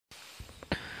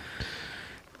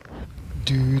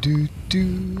do do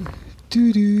do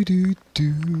do do do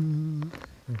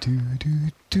do do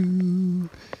do.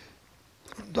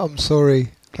 I'm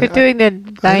sorry. You're doing the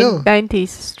I know. 90s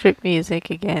strip music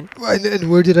again. And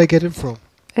where did I get it from?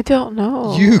 I don't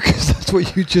know. You, because that's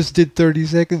what you just did 30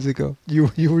 seconds ago. You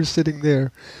were sitting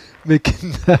there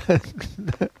making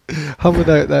that, humming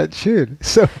out that tune.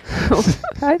 So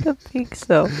I don't think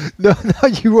so. no,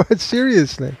 you weren't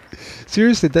seriously.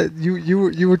 Seriously, that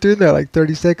you were doing that like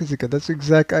 30 seconds ago. That's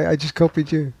exact. I just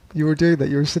copied you. You were doing that.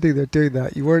 You were sitting there doing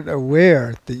that. You weren't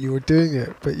aware that you were doing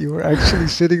it, but you were actually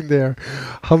sitting there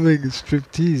humming a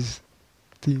striptease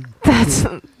theme. That's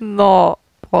not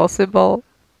possible.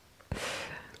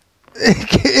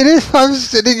 It is. I'm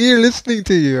sitting here listening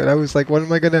to you, and I was like, "What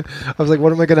am I gonna?"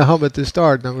 hum at the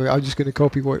start? And I'm just gonna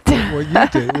copy what you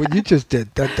did, what you just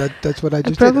did. That's what I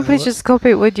just did. Probably just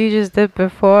copy what you just did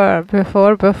before.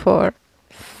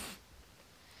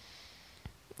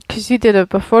 Because you did it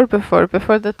before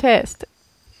the test.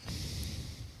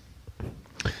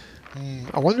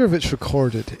 I wonder if it's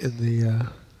recorded in the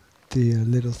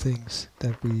little things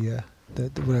that we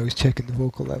that when I was checking the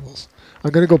vocal levels.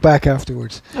 I'm gonna go back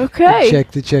afterwards. Okay.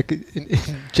 And check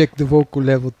the vocal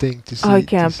level thing to see. I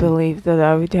can't believe that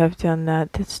I would have done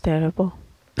that. That's terrible.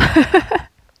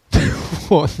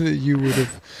 What that you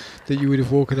would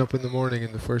have woken up in the morning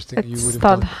and the first thing you would have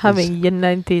done. Start humming your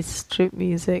 90s strip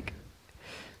music.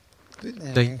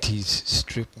 90s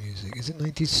strip music. Is it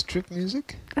 90s strip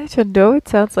music? I don't know. It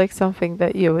sounds like something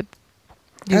that you would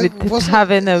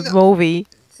have in a movie.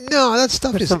 No, that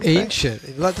stuff is something. ancient.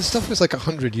 The stuff was like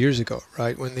 100 years ago,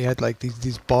 right? When they had like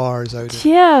these bars out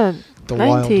in the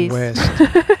 90s. Wild West.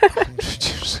 100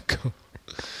 years ago.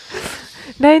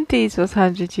 90s was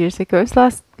 100 years ago. It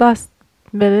was last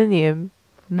millennium.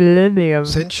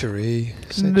 Century.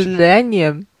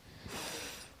 Millennium.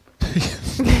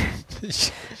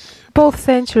 Both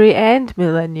century and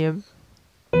millennium.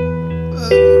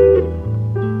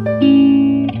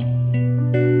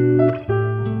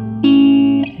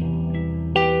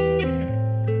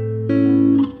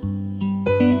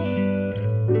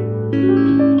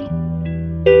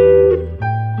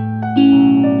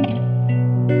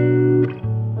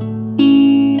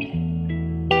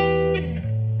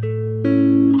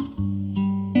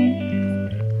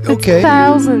 Okay.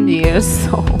 1,000 years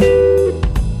old.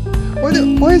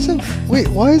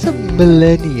 Why is a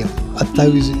millennium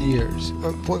 1,000 years?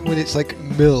 When it's like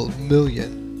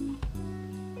million.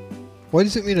 Why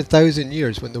does it mean 1,000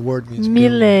 years when the word means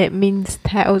million? Means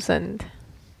 1,000.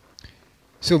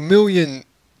 So million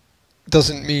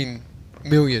doesn't mean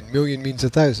million. Million means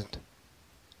 1,000.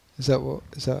 Is that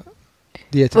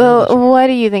the etymology? Well, why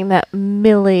do you think that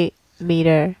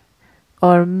millimeter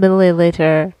or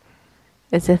milliliter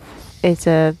is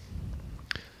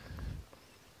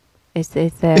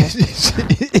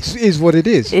what it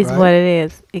is. Is right? what it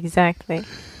is, exactly.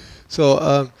 So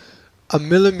a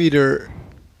millimeter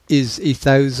is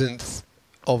 1,000th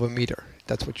of a meter.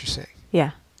 That's what you're saying.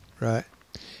 Yeah. Right?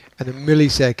 And a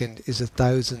millisecond is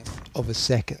 1,000th of a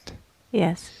second.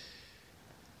 Yes.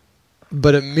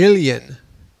 But a million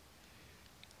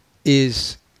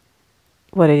is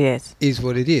what it is. Is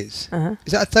what it is. Uh-huh.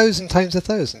 Is that 1,000 times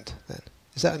 1,000 then?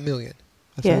 Is that a million?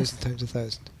 Yes. 1,000 times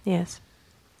 1,000. Yes.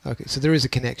 Okay, so there is a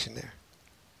connection there.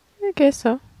 I guess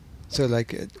so. So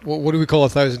like, what do we call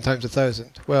 1,000 times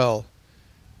 1,000? Well,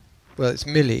 it's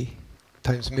milli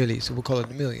times milli, so we'll call it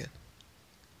a million.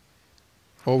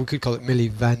 Or we could call it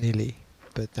milli vanilli,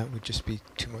 but that would just be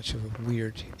too much of a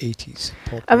weird 80s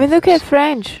pop. I mean, look at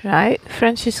French, right?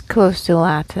 French is close to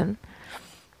Latin.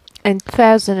 And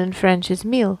 1,000 in French is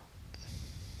mille.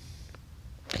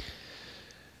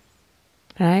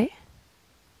 Right?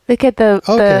 Look at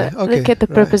the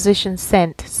preposition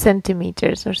cent,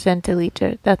 centimeters or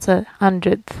centiliter. That's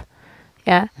 100th.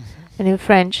 Yeah. Mm-hmm. And in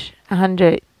French,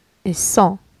 100 is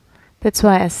cent. That's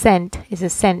why a cent is a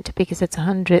cent, because it's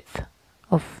 100th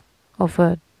of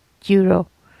a euro.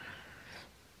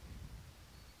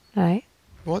 Right?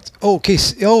 What? Oh, okay.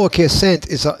 A cent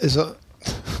is a.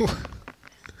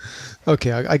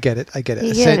 Okay, I get it. A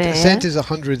cent is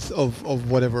 100th of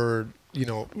whatever.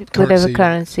 Whatever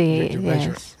currency, you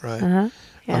measure, yes. right? Uh-huh.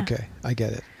 Yeah. Okay, I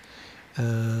get it.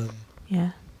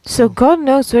 Yeah. So God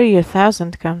knows where your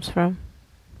 1,000 comes from,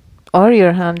 or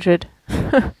your 100.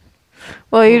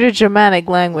 Well, you're a Germanic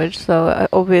language, so it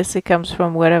obviously comes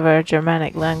from wherever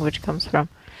Germanic language comes from.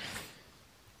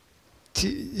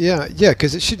 Yeah,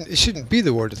 because it shouldn't be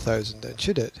the word 1,000, then,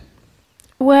 should it?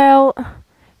 Well,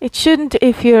 it shouldn't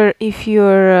if you're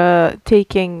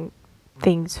taking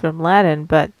things from Latin,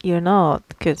 but you're not,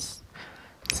 because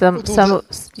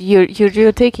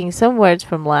you're taking some words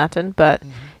from Latin, but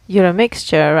you're a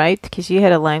mixture, right? Because you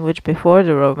had a language before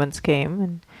the Romans came,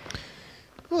 and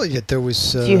well, yeah, there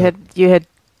was you had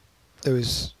there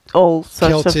was all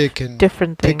sorts Celtic of and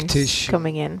different things Pictish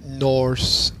coming in.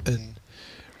 Norse and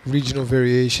regional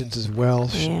variations as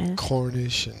Welsh, and Yeah.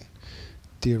 Cornish, and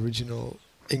the original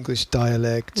English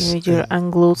dialects. You had your and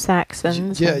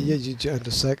Anglo-Saxons. yeah, and yeah, you had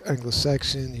the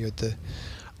Anglo-Saxon. You had the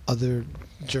other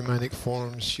Germanic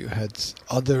forms. You had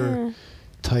other yeah.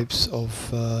 types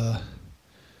of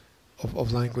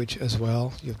language as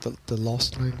well. You have the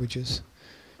lost languages.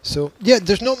 So yeah,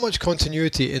 there's not much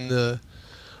continuity in the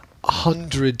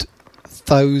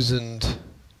 100,000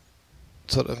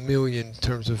 sort of million in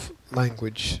terms of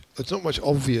language. There's not much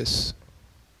obvious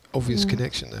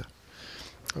connection there.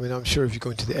 I mean, I'm sure if you go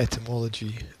into the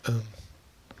etymology,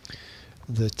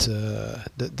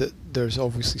 that there's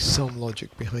obviously some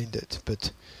logic behind it,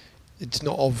 but it's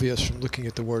not obvious from looking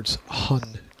at the words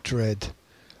hun, dread,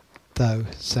 thou,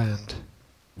 sand,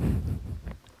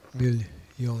 million.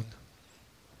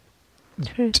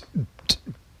 True.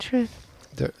 True.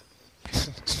 There.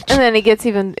 And then it gets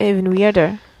even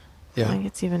weirder. Yeah. It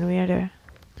gets even weirder.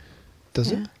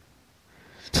 Does Yeah.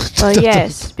 it? Well,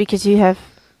 yes, because you have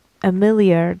a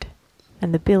milliard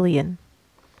and a billion.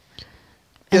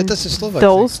 Yeah, And that's a Slovak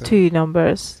those thing, so. two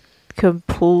numbers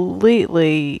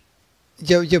completely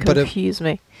Yeah, but confuse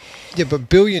me. yeah, but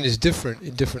billion is different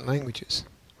in different languages.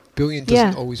 Billion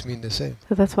doesn't always mean the same.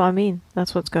 So that's what I mean.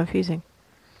 That's what's confusing.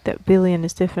 That billion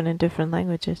is different in different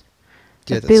languages.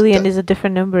 Yeah, A billion is a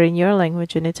different number in your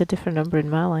language, and it's a different number in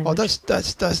my language. Oh, that's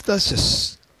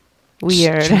just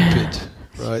weird. stupid,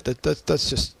 right? That's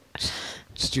just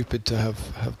stupid to have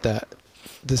that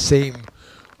the same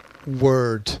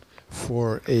word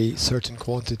for a certain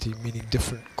quantity meaning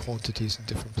different quantities in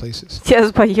different places.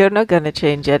 Yes, but you're not gonna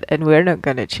change it, and we're not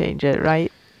gonna change it,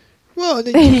 right? Well,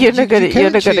 You're not gonna- you can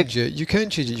you're not gonna- change it. You can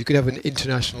change it. You could have an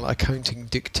international accounting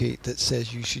dictate that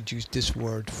says you should use this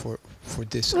word for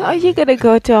this. Well, only. you're gonna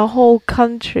go to a whole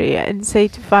country and say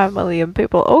to 5 million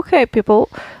people, okay, people,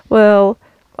 well,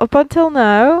 up until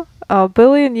now, our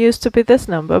billion used to be this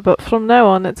number, but from now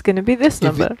on, it's gonna be this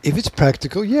number. If it's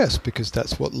practical, yes, because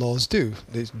that's what laws do.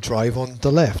 They drive on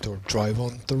the left or drive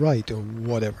on the right or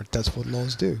whatever. That's what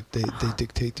laws do. They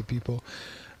dictate to people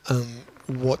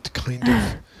what kind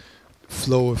of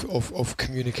flow of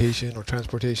communication or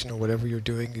transportation or whatever you're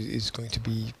doing is going to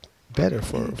be better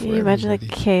for Can you imagine the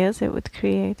everybody. chaos it would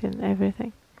create in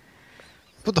everything?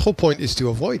 But the whole point is to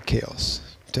avoid chaos,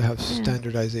 to have Yeah.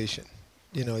 standardization.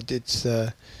 You know, it's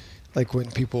like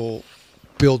when people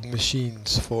build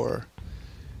machines for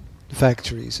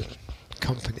factories and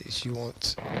companies. You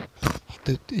want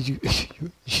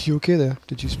you okay there?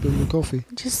 Did you spill your coffee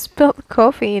Just spilled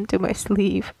coffee into my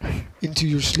sleeve. into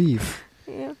your sleeve?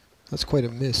 Yeah. That's quite a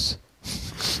miss.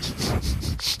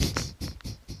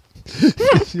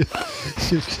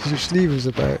 your sleeve is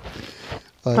about.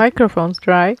 Microphone's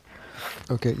dry.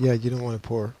 Okay, yeah, you don't want to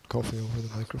pour coffee over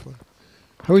the microphone.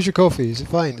 How is your coffee? Is it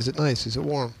fine? Is it nice? Is it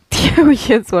warm?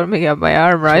 It's warming up my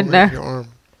arm right It's warming up now. your arm.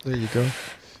 There you go.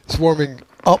 It's warming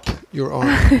up your arm.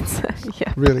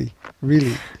 Yeah. Really,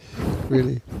 really,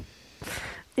 really.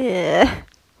 Yeah.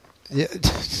 Yeah.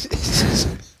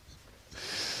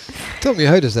 Tell me,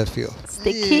 how does that feel?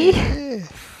 Sticky.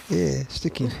 Yeah,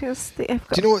 sticky. It feels Do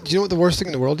you know what? Do you know what the worst thing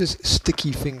in the world is?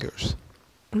 Sticky fingers.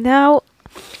 Now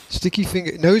Sticky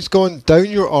finger. Now it's gone down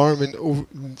your arm and over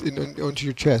onto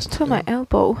your chest. to my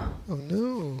elbow. Oh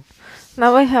no!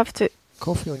 Now I have to.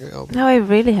 Coffee on your elbow. Now I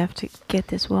really have to get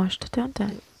this washed, don't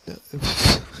I?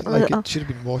 Like Little- it should have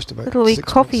been washed about Little wee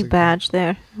 6 coffee months ago. badge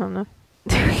there. Oh no.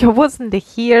 It wasn't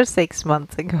here 6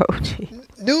 months ago. Gee.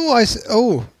 No,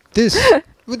 oh, this.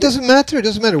 It doesn't matter. It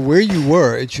doesn't matter where you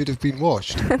were. It should have been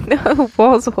washed. No, it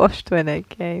was washed when I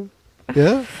came.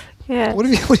 Yeah. Yeah. What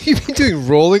have you been doing?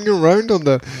 Rolling around on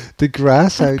the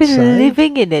grass I've outside? been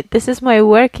living in it. This is my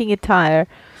working attire.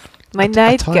 My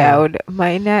Attire?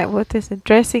 nightgown, what is it?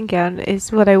 Dressing gown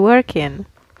is what I work in.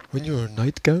 When your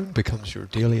nightgown becomes your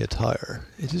daily attire,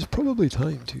 it is probably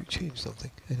time to change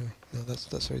something. Anyway, no, that's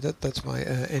sorry. That's my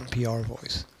NPR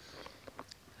voice.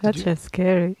 That's you- just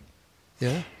scary.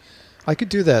 Yeah, I could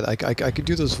do that. I could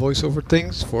do those voiceover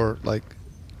things for like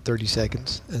 30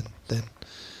 seconds, and then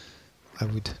I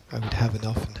would have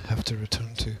enough and have to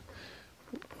return to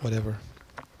whatever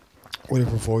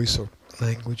voice or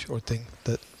language or thing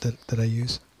that I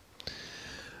use.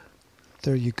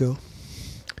 There you go.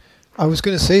 I was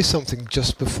going to say something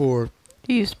just before.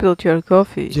 You spilled your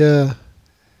coffee. Yeah,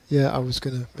 I was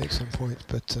going to make some point,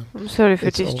 but I'm sorry for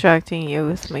It's all- distracting you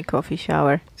with my coffee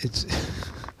shower. it's.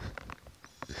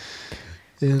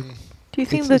 Do you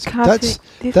think It's- the it's- coffee...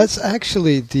 do you That's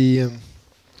actually the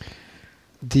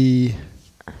the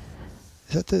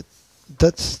is that the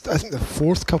that's I think the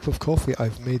fourth cup of coffee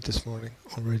I've made this morning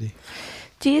already.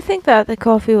 Do you think that the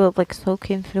coffee will like soak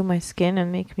in through my skin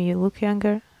and make me look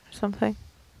younger or something?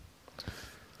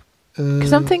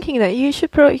 Because I'm thinking that you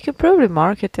could probably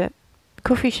market it.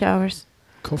 Coffee showers.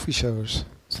 Coffee showers.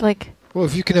 It's like Well,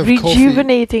 if you can have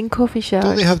rejuvenating coffee showers.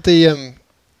 Don't they have the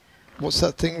what's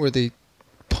that thing where they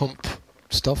pump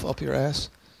stuff up your ass?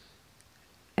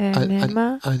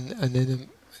 Enema?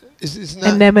 Isn't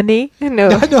that Anemone? No.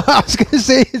 No, I was gonna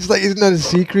say isn't that a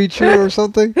sea creature or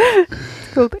something?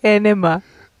 It's called enema.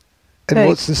 And Like,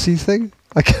 what's the sea thing?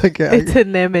 I can't get It's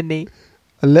anemone.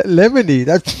 lemony.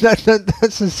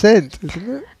 That's a scent, isn't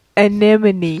it?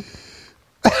 Anemone.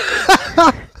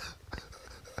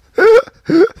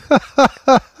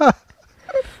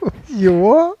 You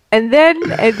what? And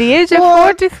then at the age of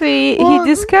 43, he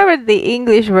discovered the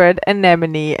English word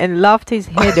anemone and laughed his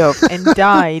head off and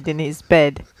died in his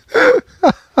bed.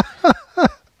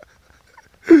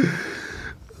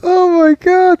 Oh my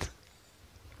god.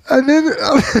 And then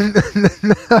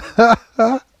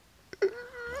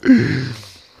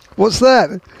what's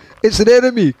that? It's an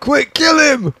enemy. Quick, kill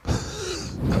him.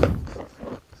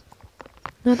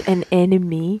 Not an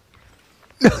enemy.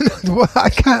 No, I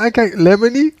can't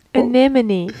lemony?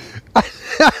 Anemone.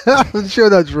 I'm sure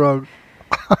that's wrong.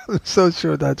 I'm so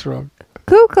sure that's wrong.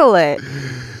 Google it.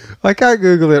 I can't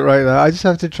Google it right now. I just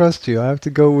have to trust you. I have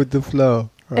to go with the flow.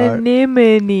 Right.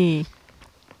 Anemone.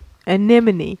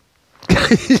 Anemone.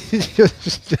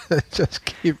 just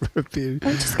keep repeating.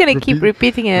 I'm just gonna keep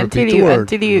repeating it until repeat you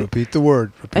the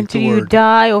word. Repeat until the you word.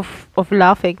 die of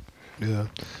laughing. Yeah,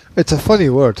 it's a funny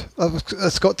word.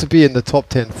 That's got to be in the top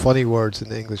 10 funny words in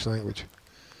the English language.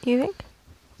 You think?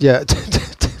 Yeah,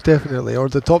 definitely. Or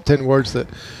the top 10 words that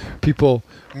people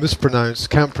mispronounce,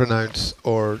 can't pronounce,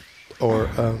 or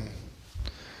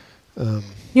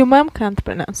Your mom can't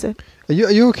pronounce it. Are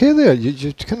you okay there?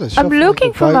 You kind of. I'm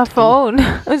looking for my phone.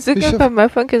 I was looking for my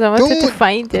phone because I wanted to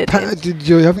find it.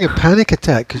 You're having a panic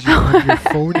attack because you have your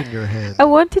phone in your hand. I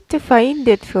wanted to find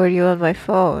it for you on my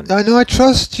phone. I know. I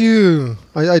trust you.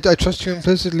 I trust you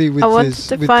implicitly with I this. wanted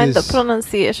to with find this. the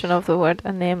pronunciation of the word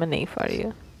anemone for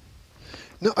you.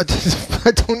 No, I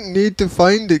don't need to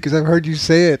find it because I've heard you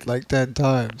say it like 10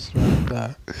 times.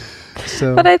 Right?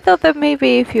 So But I thought that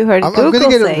maybe if you heard I'm Google going to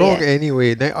get say it wrong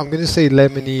anyway. I'm going to say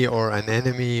lemony or an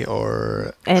enemy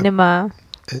or enema.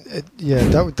 Yeah,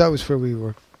 that was where we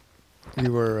were.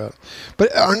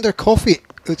 But under coffee,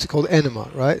 it's called enema,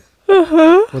 right?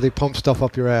 Uh-huh. Where they pump stuff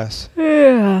up your ass,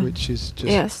 Yeah. which is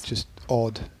just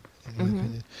odd, in my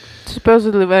opinion.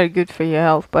 Supposedly very good for your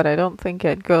health, but I don't think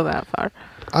I'd go that far.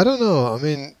 I don't know. I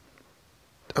mean,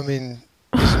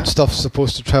 isn't stuff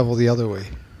supposed to travel the other way?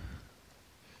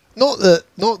 Not that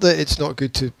it's not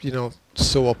good to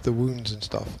sew up the wounds and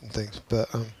stuff and things, but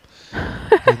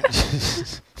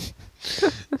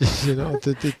You'd want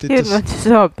to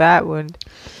sew up that wound.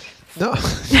 No,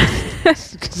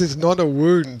 because it's not a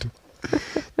wound.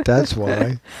 That's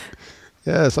why.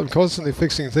 Yes, I'm constantly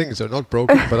fixing things. They're not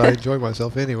broken, but I enjoy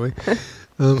myself anyway.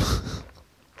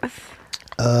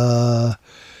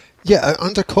 Yeah,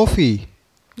 under coffee.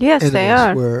 Yes, they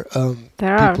are. Where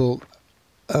people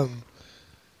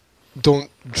don't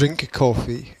drink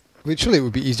coffee. Surely it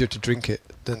would be easier to drink it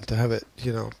than to have it,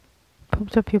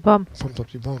 Pumped up your bum. pumped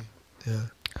up your bum. Yeah.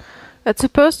 It's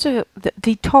supposed to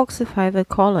detoxify the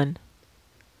colon.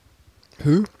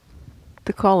 Who?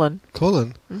 The colon.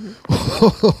 Colin?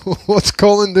 Mm-hmm. What's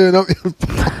Colin doing up your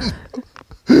bum?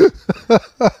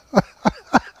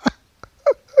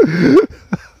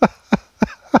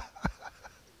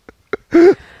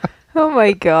 Oh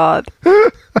my god.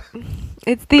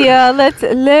 It's the let's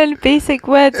learn basic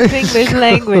words in English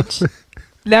language.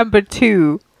 Number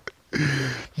 2.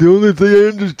 The only thing I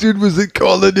understood was that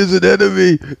Colin is an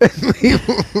enemy.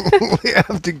 And we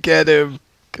have to get him.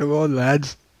 Come on,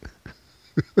 lads.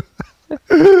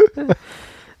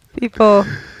 People,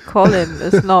 Colin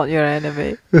is not your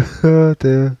enemy. Oh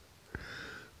dear.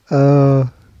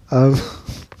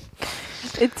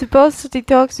 It's supposed to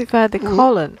detoxify the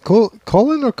colon.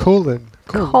 Colin or colon?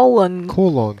 Colon. Colon.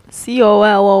 COLON. It's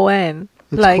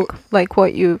Like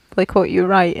what you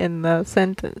write in the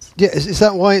sentence. Yeah, is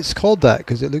that why it's called that?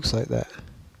 Because it looks like that.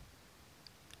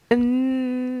 I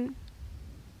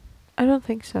don't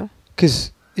think so.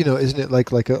 Because isn't it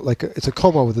like a it's a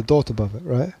comma with a dot above it,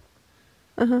 right?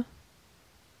 Uh-huh.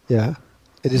 Yeah.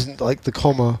 It isn't like the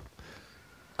comma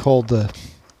called the.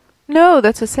 No,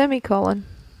 that's a semicolon.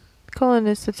 Colon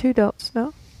is the 2 dots,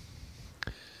 no?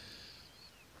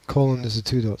 Colon is the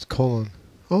 2 dots. Colon.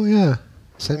 Oh yeah.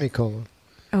 Semicolon.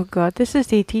 Oh god, this is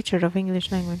the teacher of English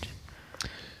language.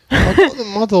 I got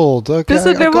them muddled. Okay,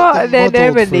 Doesn't know what an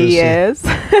anemone is.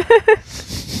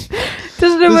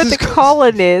 Doesn't know what the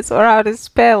colon is or how to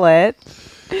spell it.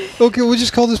 Okay, we'll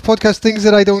just call this podcast Things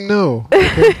That I Don't Know.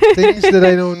 Okay? Things That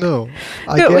I Don't Know.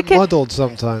 I get muddled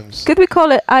sometimes. Could we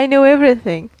call it I Know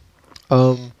Everything?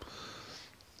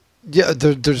 Yeah,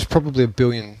 there's probably a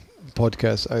billion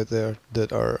podcasts out there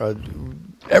that are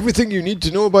everything you need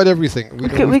to know about everything.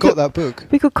 We've got that book.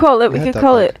 We could call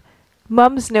it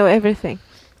Mums Know Everything.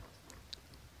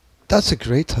 That's a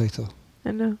great title.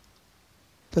 I know.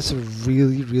 That's a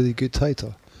really, really good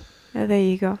title. Yeah, there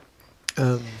you go.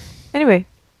 Anyway.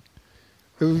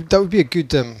 That would be a good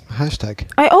hashtag.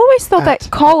 I always thought that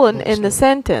colon in the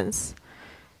sentence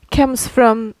comes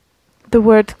from the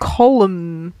word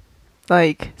column,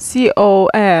 like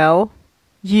COLUMN.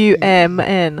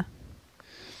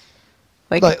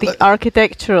 Like the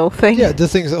architectural thing. Yeah, the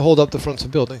things that hold up the fronts of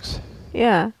buildings.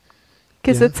 Yeah.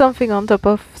 Because it's something on top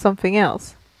of something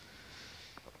else.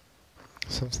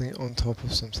 Something on top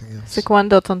of something else. It's like one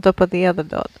dot on top of the other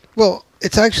dot. Well,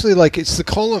 it's actually like it's the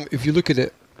column if you look at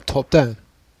it top down.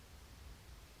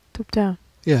 Top down.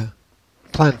 Yeah.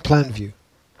 Plan view.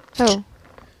 Oh.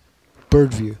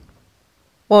 Bird view.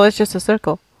 Well, it's just a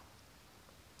circle.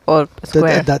 Or a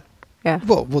square. Yeah.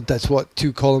 Well, that's what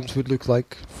two columns would look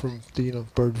like from the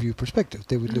bird view perspective.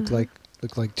 They would look like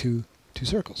two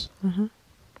circles. Mm-hmm.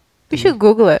 We should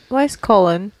Google it. Why is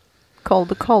colon called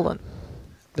the colon?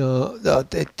 No,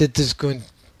 there's going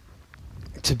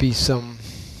to be some.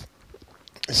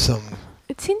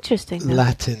 It's interesting.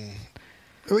 Latin.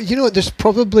 There's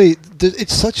probably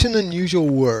it's such an unusual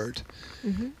word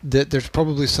that there's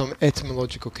probably some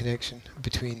etymological connection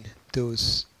between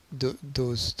those two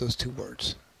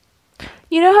words.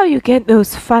 You know how you get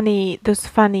those funny.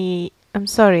 I'm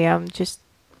sorry. I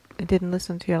didn't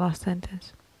listen to your last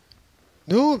sentence.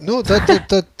 No,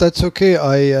 that's okay.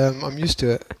 I'm used to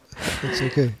it. It's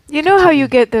okay. You know how you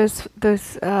get those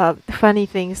funny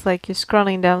things, like you're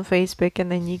scrolling down Facebook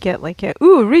and then you get like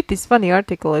read this funny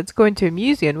article. It's going to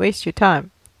amuse you and waste your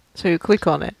time. So you click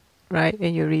on it, right,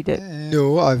 and you read it.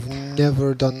 No, I've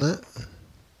never done that.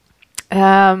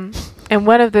 And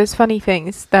one of those funny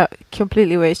things that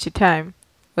completely waste your time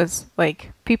was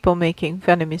like people making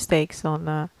funny mistakes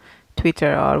on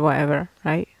Twitter or whatever,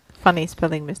 right? Funny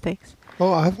spelling mistakes.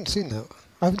 Oh, I haven't seen that.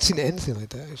 I haven't seen anything like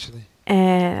that actually.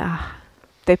 And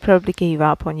they probably gave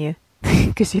up on you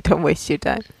because you don't waste your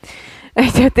time.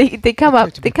 they come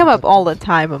up all the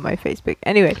time on my Facebook.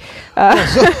 Anyway.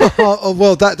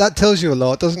 Well, that tells you a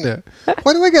lot, doesn't it?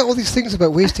 Why do I get all these things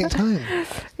about wasting time?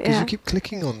 Because you keep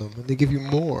clicking on them and they give you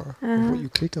more of what you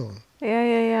click on.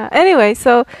 Yeah. Anyway,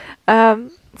 so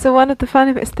one of the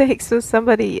funny mistakes was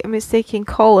somebody mistaking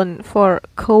colon for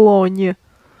Cologne.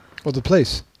 Oh, the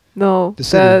place? No,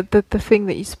 the thing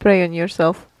that you spray on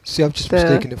yourself. See, I've just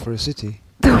mistaken it for a city.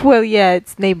 Well, yeah,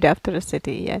 it's named after a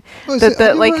city, yeah. Oh,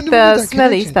 the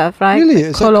smelly stuff, right? Really?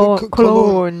 Is Cologne.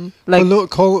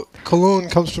 Cologne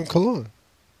comes from Cologne.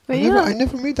 I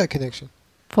never made that connection.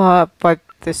 But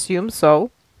assume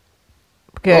so.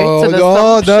 Okay,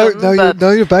 now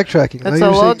you're backtracking. That's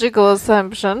a logical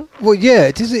assumption. Well, yeah,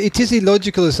 it is a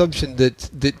logical assumption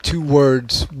that two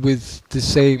words with the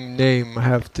same name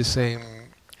have the same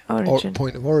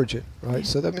point of origin, right? Yeah.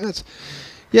 So I mean that's.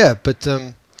 Yeah, but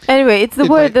anyway, it's the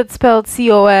word that's spelled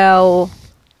COLOGNE,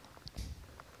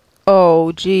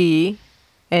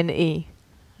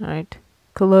 right?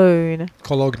 Cologne.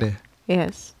 Cologne.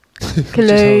 Yes.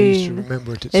 Cologne.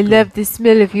 Remember it. I love the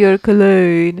smell of your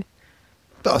cologne.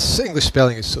 English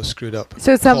spelling is so screwed up.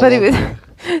 So somebody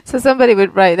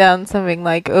would write down something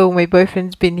like, "Oh, my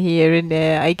boyfriend's been here, and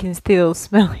I can still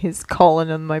smell his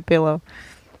colon on my pillow."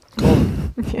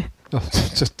 Colon. Yeah. Oh,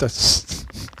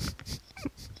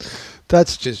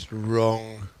 that's just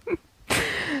wrong.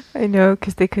 I know,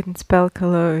 because they couldn't spell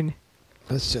cologne.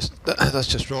 That's just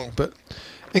wrong. But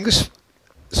English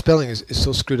spelling is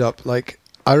so screwed up. Like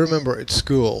I remember at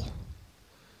school,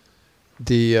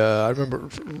 I remember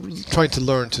trying to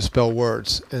learn to spell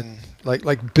words, and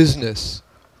like business,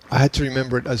 I had to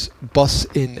remember it as bus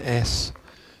in S.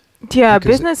 Yeah,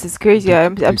 business is crazy.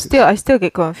 I still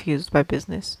get confused by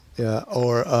business. Yeah,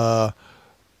 or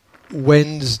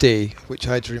Wednesday, which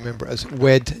I had to remember as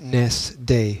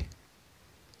Wednesday,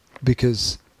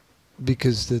 because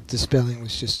the spelling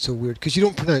was just so weird. Because you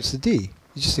don't pronounce the D,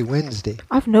 you just say Wednesday.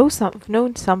 I've known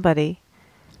somebody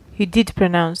who did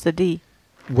pronounce the D.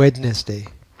 Wednesday.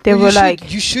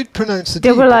 You should pronounce the D.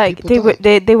 They were like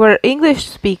they were English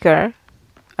speaker.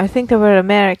 I think they were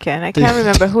American. I can't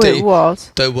remember who it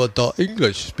was. They were the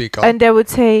English speaker. And they would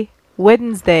say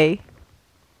Wednesday.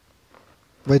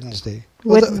 Wednesday.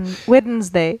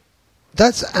 Wednesday.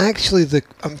 That's actually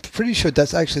I'm pretty sure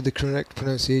that's actually the correct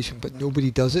pronunciation, but nobody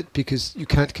does it because you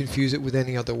can't confuse it with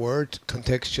any other word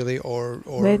contextually or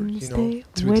Wednesday.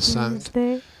 through the sound.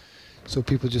 Wednesday. So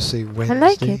people just say Wednesday. I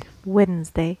like it.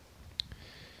 Wednesday.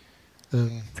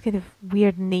 Um, It's kind of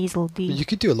weird nasal D. you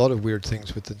could do a lot of weird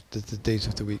things with the days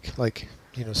of the week, like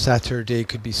Saturday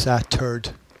could be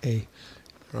Saturday,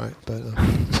 right?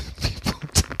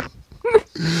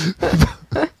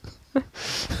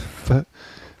 But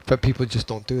but people just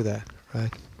don't do that,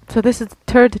 right? So this is the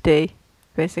third day,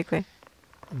 basically.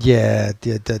 Yeah,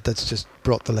 that's just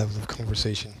brought the level of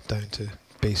conversation down to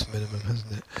base minimum,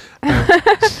 hasn't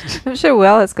it? I'm sure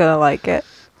Will is gonna like it.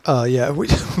 Yeah.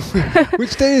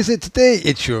 Which day is it today?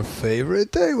 It's your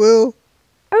favorite day, Will.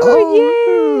 Oh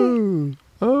yay!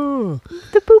 Oh.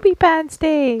 The booby pants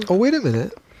day. Oh, wait a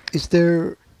minute. Is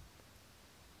there...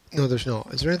 No, there's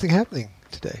not. Is there anything happening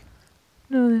today?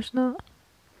 No, there's not.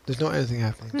 There's not anything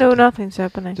happening No, today. nothing's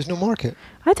happening. There's no market?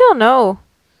 I don't know.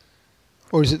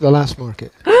 Or is it the last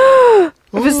market? If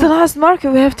it's the last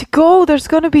market, we have to go. There's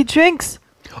gonna be drinks.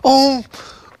 Oh!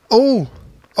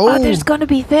 There's gonna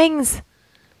be things.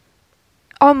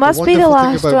 Oh, must be the wonderful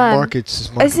last thing about one. markets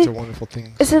is markets are wonderful things.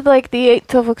 Is it like the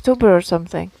 8th of October or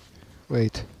something?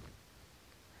 Wait.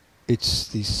 It's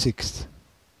the 6th.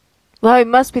 Well, it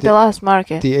must be the last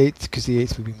market. The 8th, because the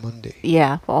 8th would be Monday.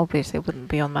 Yeah, well, obviously it wouldn't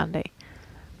be on Monday.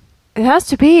 It has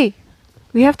to be.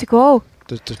 We have to go.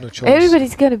 There's no choice.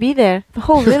 Everybody's gonna be there. The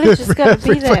whole village is gonna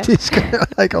be there. Everybody's gonna,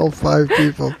 like all 5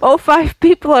 people. All 5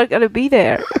 people are gonna be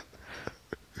there.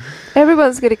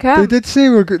 Everyone's gonna come. They did say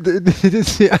they did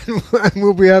say, and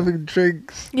we'll be having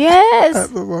drinks Yes.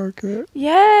 at the market.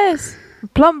 Yes.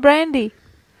 Plum brandy.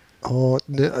 Oh,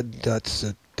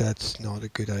 that's not a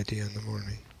good idea in the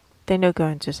morning. They're not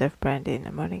going to serve brandy in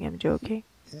the morning. I'm joking.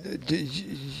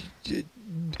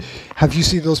 Have you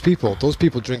seen those people? Those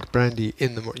people drink brandy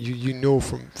in the morning. You know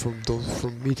from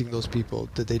meeting those people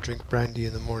that they drink brandy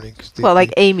in the morning. Well,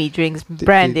 like Amy drinks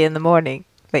brandy in the morning,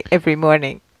 like every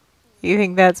morning. You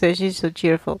think that's why she's so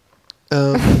cheerful?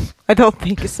 I don't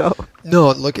think so.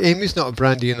 No, look, Amy's not a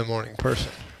brandy in the morning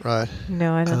person, right?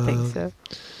 No, I don't think so.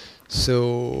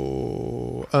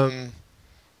 So,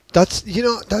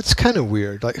 that's kind of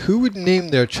weird. Like, who would name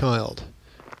their child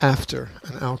after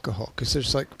an alcohol? Because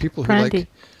there's like people who Brandy.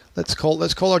 like,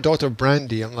 let's call our daughter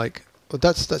Brandy. I'm like, well,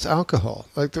 that's alcohol.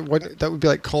 Like that would be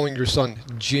like calling your son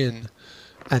gin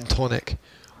and tonic,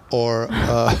 or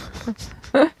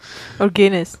or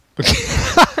Guinness.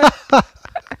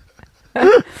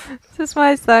 This is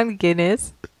my son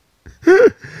Guinness.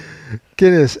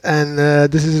 Guinness, and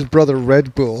this is his brother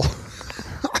Red Bull.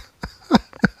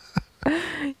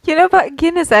 But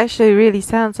Guinness actually really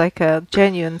sounds like a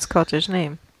genuine Scottish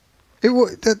name.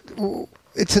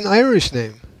 It's an Irish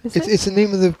name. It's the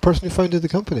name of the person who founded the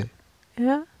company.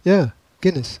 Yeah? Yeah,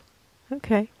 Guinness.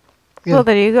 Okay. Yeah. Well,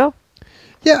 there you go.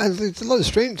 Yeah, and it's a lot of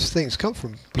strange things come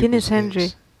from Guinness people's Hendrey.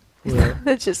 names. Yeah.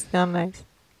 That's just not nice.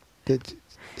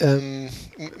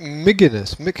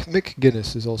 Mick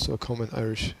Guinness is also a common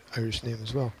Irish name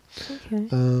as well. Okay.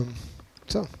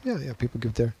 So yeah, people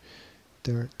give their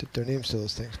names to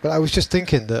those things. But I was just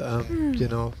thinking that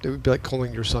it would be like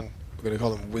calling your son. We're going to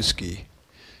call him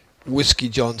Whiskey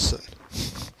Johnson.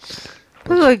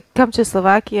 People like come to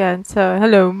Slovakia and say,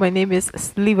 "Hello, my name is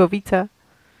Slivovita."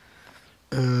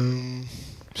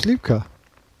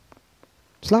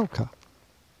 Slavka.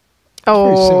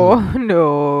 Oh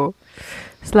no,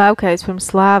 Slavka is from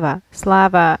Slava.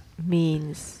 Slava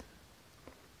means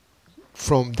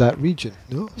from that region,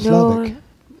 no? no. Slavic.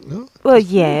 No? Well,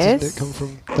 Doesn't yes. it come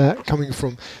from that? Coming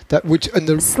from that, which and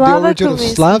the Slavic origin of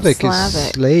means Slavic is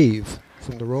Slavic. slave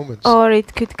from the Romans. Or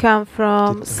it could come from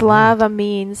Didn't know Slava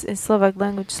means in Slovak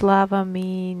language. Slava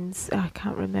means I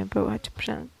can't remember how to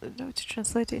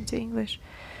translate it into English.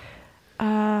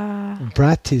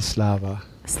 Bratislava,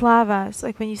 Slava is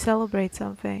like when you celebrate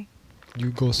something.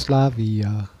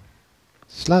 Yugoslavia,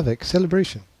 Slavic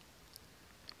celebration.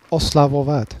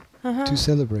 Oslavovat, to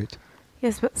celebrate.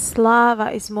 Yes, but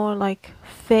Slava is more like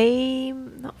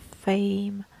fame, not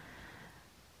fame.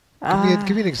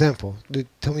 Give me an example.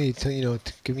 Give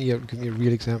me a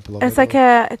real example of It's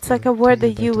it. like a word tell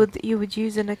me that you about would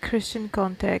use in a Christian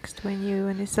context when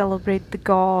you celebrate the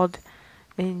God,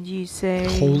 and you say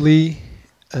holy.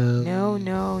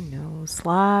 no,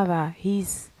 Slava.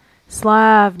 He's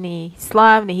Slavny.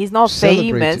 He's not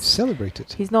famous.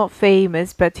 Celebrated. He's not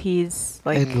famous, but he's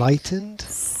like Enlightened.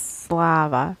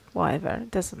 Slava. Whatever,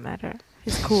 it doesn't matter.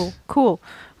 He's cool. Cool.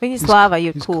 When you're Slava,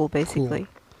 you're he's cool, basically.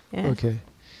 Yeah. Okay.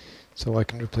 So I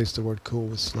can replace the word cool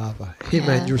with Slava. Hey Yeah.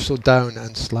 man, you're so down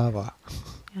and Slava.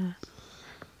 Yeah.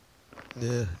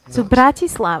 Yeah. So nuts.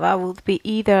 Bratislava would be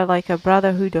either like a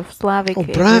brotherhood of Slavic, Oh,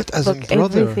 brat as in like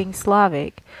brother. everything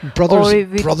Slavic, Brothers, or it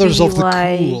would brothers be of the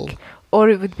like, cool. or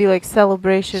it would be like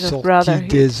celebration of Sortie brotherhood.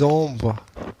 des ombres.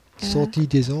 Sortie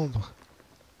des ombres.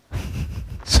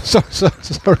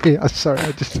 Sorry, I'm sorry.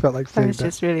 I just felt like That saying was that.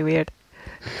 just really weird.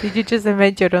 Did you just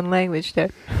invent your own language there?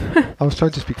 I was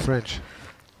trying to speak French.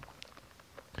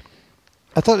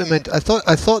 I thought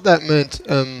that meant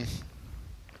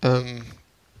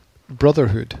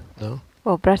brotherhood. No,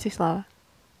 Well, Bratislava.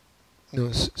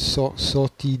 no,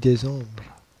 sortie des ombres.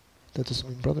 That doesn't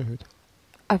mean brotherhood.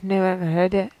 I've never ever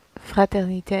heard it.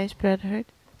 Fraternité is brotherhood.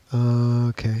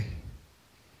 Okay.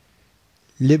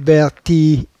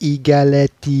 Liberté,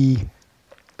 égalité.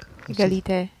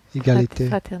 Égalité. Égalité.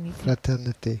 Fraternité.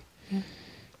 Fraternité.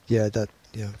 Yeah.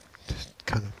 Yeah,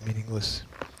 kind of meaningless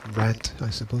rant, I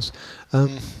suppose.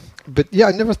 But yeah,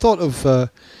 I never thought of it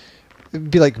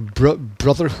would be like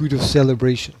brotherhood of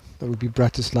celebration. That would be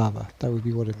Bratislava. That would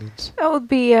be what it means. That would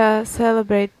be a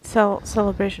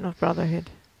celebration of brotherhood.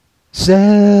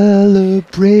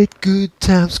 Celebrate good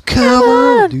times. Come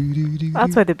on.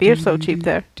 That's why the beer's so cheap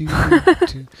there.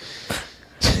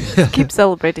 Keep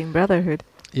celebrating brotherhood.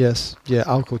 Yes. Yeah.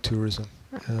 Alco tourism.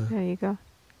 There you go.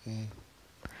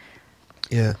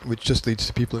 Yeah, which just leads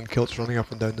to people in kilts running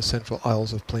up and down the central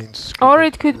aisles of planes. Or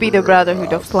it could be the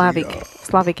brotherhood of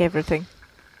Slavic everything.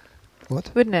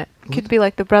 What? Wouldn't it? It What? could be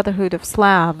like the brotherhood of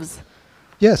Slavs.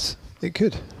 Yes, it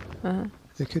could. Uh-huh.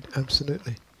 It could,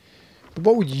 absolutely. But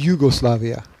what would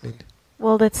Yugoslavia mean?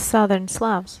 Well, that's southern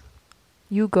Slavs.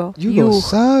 Yugo.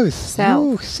 South.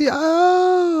 South. Yug. See,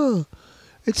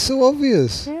 it's so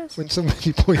obvious Yes. when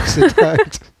somebody points it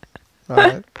out.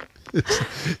 Right?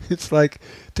 It's like,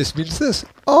 this means this.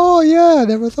 Oh yeah, I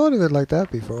never thought of it like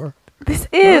that before. This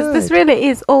Right. really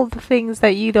is all the things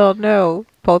that you don't know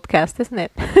podcast, isn't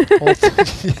it?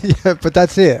 Yeah, but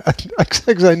that's it.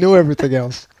 Because I know everything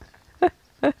else.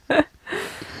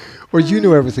 Or you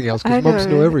know everything else, because mums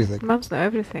know everything. Mums know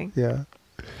everything. Yeah.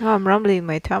 Oh, I'm rumbling in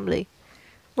my tummy.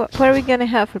 What are we gonna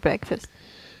have for breakfast?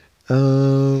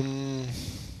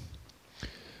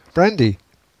 Brandy.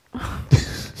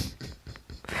 'Cause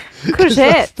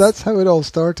Courgettes. That's how it all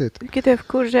started. We could have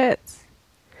courgettes.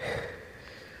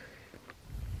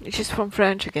 She's from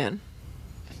French again.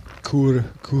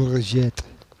 Courgette.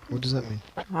 What does that mean?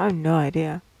 I have no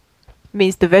idea.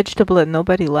 Means the vegetable that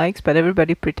nobody likes, but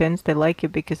everybody pretends they like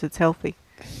it because it's healthy.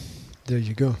 There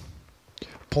you go.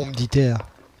 Pomme de terre.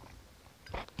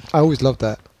 I always loved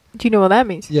that. Do you know what that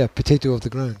means? Yeah, potato of the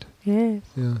ground. Yes.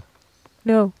 Yeah.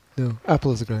 No. No,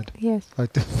 apple of the ground. Yes. I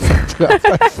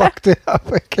fucked it up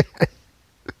again.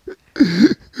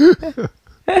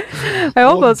 I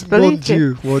almost believed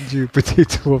it. Mon Dieu,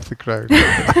 potato of the ground.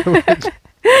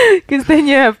 Because then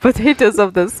you have potatoes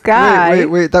of the sky.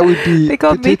 Wait, that would be They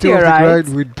got potato of the meteorites.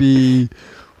 ground would be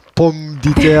pomme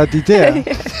de terre de terre.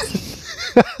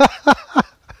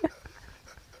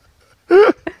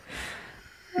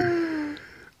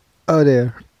 Oh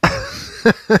dear.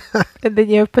 And then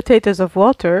you have potatoes of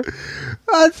water.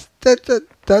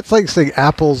 That's like saying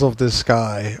apples of the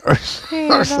sky or, Yeah, I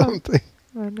or know. something.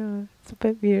 I know, it's a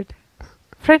bit weird.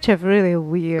 French have really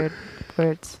weird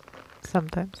words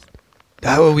sometimes.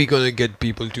 How are we going to get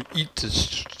people to eat this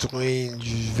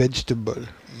strange vegetable?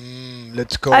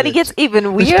 Let's call And it. it gets even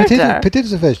It's weirder.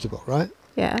 potato's a vegetable, right?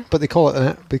 Yeah, But they call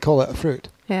it a fruit.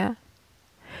 yeah.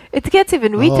 It gets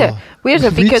even weirder, Oh.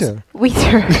 weirder because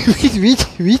weirder.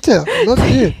 Weirder, not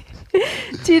you.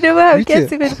 Do you know how it Weirder.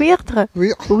 gets even weirder?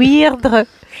 We- Weirder.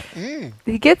 Mm.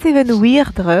 It gets even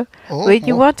weirder Oh, when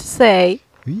you oh. want to say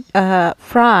Oui.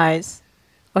 fries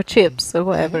or chips or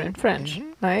whatever in French,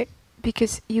 Mhm. right?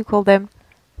 Because you call them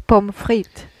pommes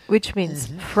frites, which means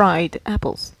Mhm. fried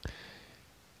apples.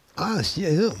 Ah,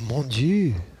 mon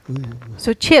Dieu. Ooh.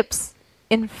 So chips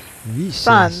in Oui,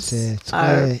 France c'est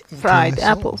are très fried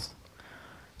intéressant. apples.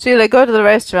 So you like go to the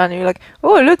restaurant and you're like,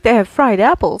 oh look, they have fried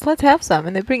apples. Let's have some,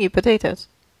 and they bring you potatoes.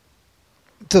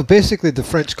 So basically, the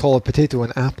French call a potato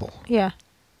an apple. Yeah.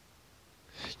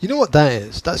 You know what that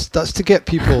is? That's to get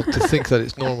people to think that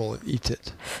it's normal and eat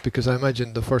it. Because I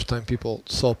imagine the first time people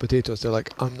saw potatoes, they're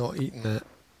like, "I'm not eating that.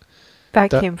 That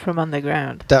That- came from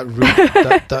underground. That root,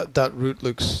 that root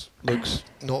looks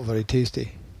not very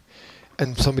tasty."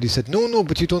 And somebody said, "No,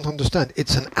 but you don't understand.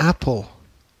 It's an apple.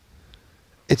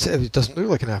 It doesn't look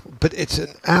like an apple, but it's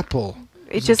an apple.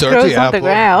 It It's just dirty grows on the apple,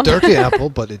 ground. Dirty apple,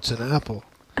 but it's an apple.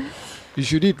 You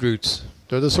should eat roots.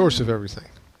 They're the source of everything.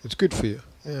 It's good for you."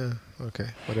 Yeah. Okay.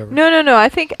 Whatever. No. I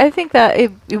think that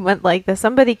it went like this.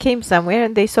 Somebody came somewhere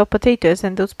and they saw potatoes,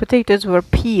 and those potatoes were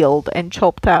peeled and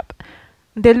chopped up.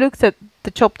 They looked at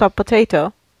the chopped up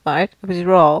potato right? It was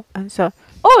raw, and so,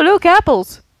 oh look,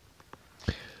 apples,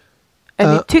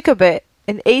 and he took a bit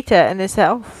and ate it, and they said,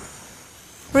 oh,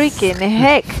 freaking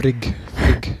heck, Frig.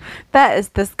 that is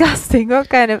disgusting. What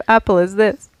kind of apple is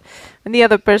this? And the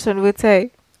other person would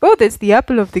say, oh, that's the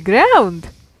apple of the ground.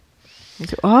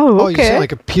 So, Oh, you okay. say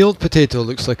like a peeled potato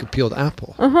looks like a peeled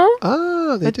apple.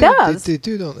 Ah, they It do. does. They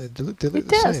do, don't they? They look It the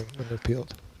does. same when they're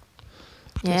peeled.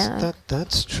 Yeah.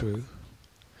 That's true.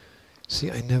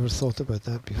 See, I never thought about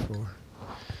that before.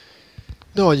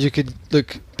 No, you could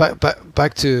look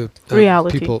back to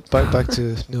Reality. people. Back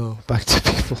to no, back to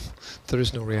people. There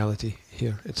is no reality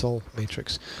here. It's all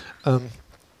matrix.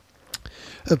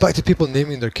 Back to people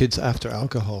naming their kids after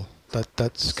alcohol.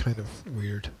 That's kind of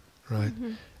weird, right?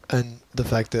 Mhm. And the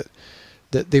fact that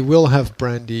they will have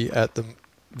brandy at the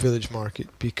village market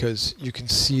because you can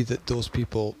see that those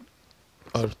people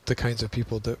are the kinds of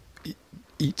people that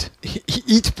eat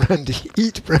brandy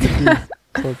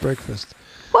for breakfast.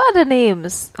 What other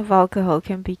names of alcohol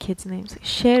can be kids' names?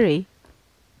 Sherry,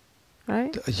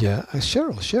 right? Yeah,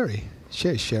 Sherry.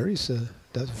 Sherry's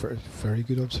that's a very, very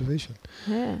good observation.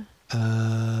 Yeah.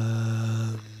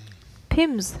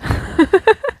 Pims.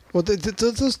 Well,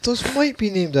 those might be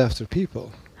named after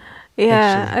people. Yeah,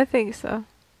 Actually. I think so.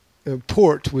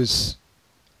 Port was,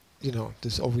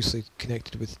 this obviously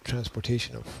connected with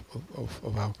transportation of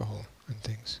alcohol and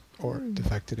things, or the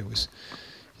fact that it was,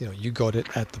 you got it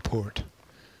at the port,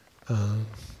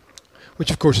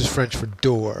 which of course is French for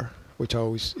door, which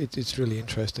it's really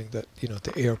interesting that,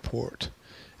 the airport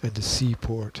and the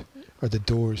seaport are the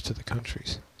doors to the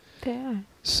countries. They are.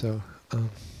 So,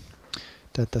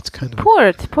 that's kind of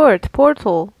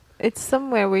Portal. It's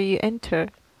somewhere where you enter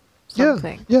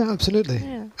something. Yeah, absolutely.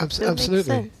 Yeah,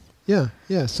 Absolutely.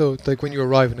 Yeah. So, like when you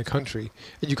arrive in a country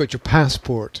and you got your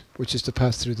passport, which is to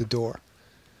pass through the door.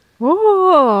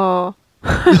 Whoa!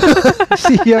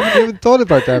 See, you haven't thought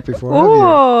about that before, have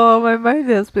Whoa! My mind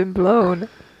has been blown.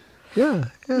 you? Yeah.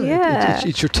 Yeah.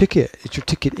 It's your ticket. It's your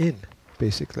ticket in,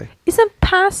 basically. Isn't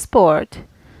passport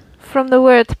from the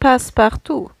word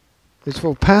passe-partout?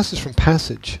 Pass is from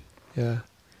passage. Yeah.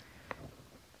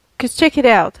 Because check it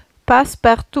out.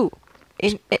 Passe-partout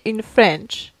in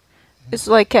French is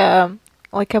like a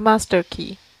master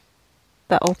key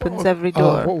that opens every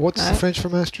door. What's the right? French for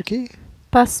master key?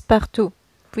 Passe-partout,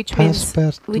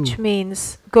 which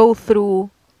means go through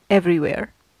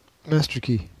everywhere. Master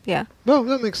key. Yeah. No,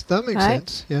 that makes Right?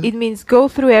 sense. Yeah. It means go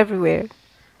through everywhere.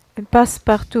 And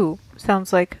passe-partout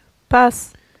sounds like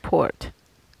passport.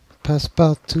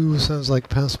 Passepartout sounds like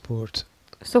passport.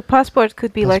 So passport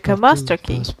could be like a master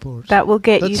key Passport. that will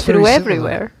get you That's through very similar.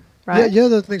 everywhere, right? Yeah,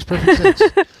 that makes perfect sense.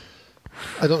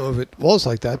 I don't know if it was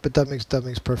like that, but that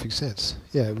makes perfect sense.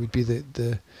 Yeah, it would be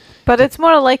the But it's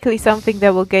more likely something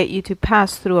that will get you to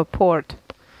pass through a port.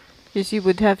 Because you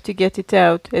would have to get it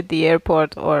out at the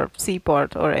airport or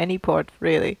seaport or any port,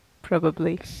 really,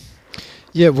 probably.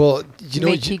 Yeah, well,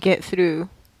 Make you get through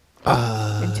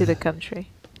into the country.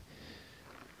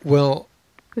 Well,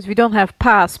 Because we don't have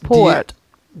passport.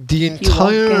 the You won't get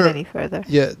entire any further.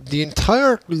 the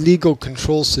entire legal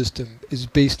control system is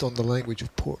based on the language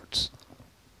of ports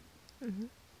Mhm.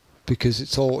 because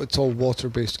it's all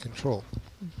water-based control.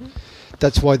 Mhm.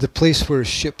 That's why the place where a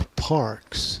ship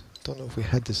parks. Don't know if we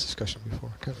had this discussion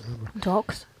before. I can't remember.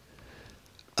 Docks?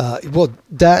 Well,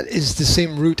 that is the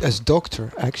same root as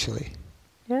doctor, actually.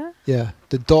 Yeah? Yeah,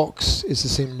 the docks is the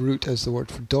same root as the word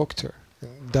for doctor.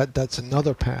 And that's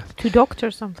another path. To doctor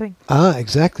something.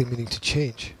 Exactly, meaning to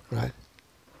change, right?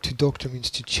 To doctor means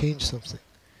to change something.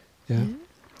 Yeah, Mhm.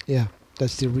 yeah,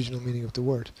 that's the original meaning of the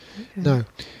word. Okay. Now,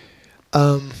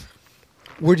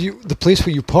 the place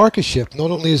where you park a ship,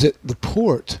 not only is it the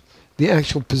port, the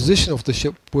actual position of the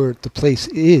ship where the place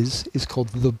is called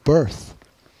the berth.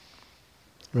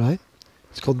 Right?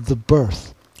 It's called the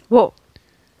berth. Whoa.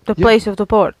 The Yeah. place of the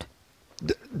port.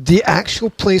 The actual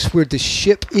place where the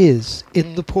ship is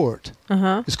in the port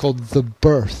Uh-huh. is called the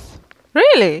berth.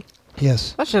 Really?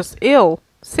 Yes. That's just ill.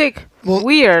 Sick. Well,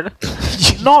 Weird.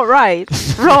 Not right.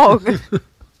 Wrong.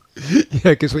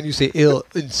 yeah, because when you say ill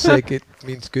and sick, it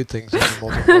means good things in the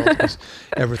modern world because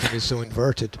everything is so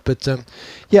inverted. But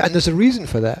yeah, and there's a reason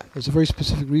for that. There's a very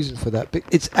specific reason for that. But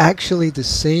it's actually the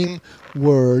same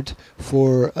word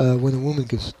for when a woman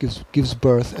gives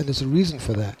birth, and there's a reason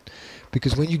for that.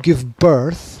 Because when you give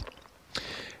birth,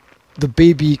 the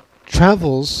baby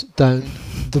travels down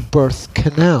the birth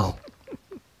canal.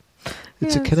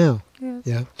 It's a Yes. canal. Yes.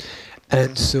 Yeah,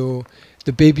 and so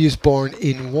the baby is born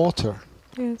in water.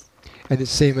 Yes. And it's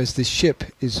same as the ship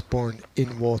is born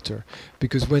in water.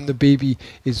 Because when the baby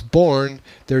is born,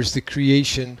 there's the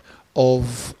creation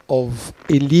of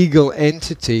a legal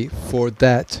entity for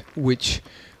that which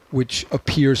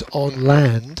appears on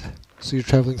land. So you're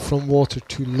traveling from water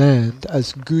to land.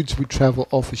 As goods would travel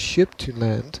off a ship to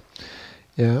land.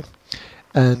 Yeah.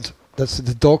 And that's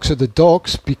the docks are the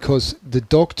docks because the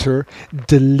doctor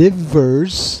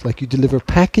delivers, like you deliver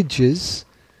packages.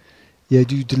 Yeah,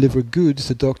 you deliver goods,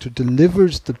 the doctor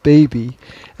delivers the baby,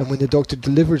 and when the doctor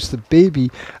delivers the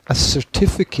baby, a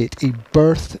certificate, a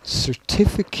birth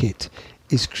certificate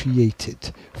is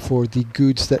created for the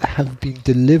goods that have been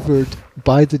delivered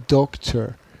by the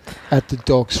doctor at the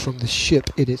docks from the ship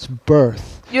in its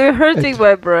birth. You're hurting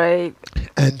my brain.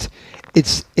 And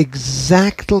it's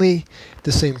exactly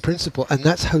the same principle, and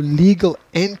that's how legal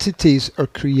entities are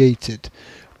created,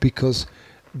 because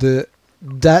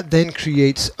that then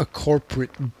creates a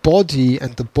corporate body,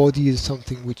 and the body is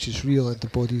something which is real, and the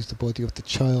body is the body of the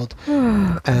child.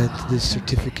 And this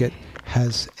certificate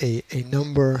has a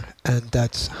number, and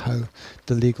that's how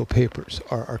the legal papers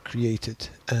are created.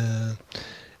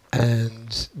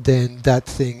 And then that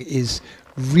thing is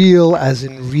real, as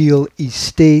in real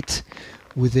estate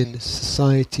within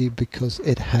society, because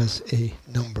it has a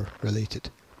number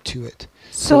related to it.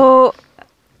 So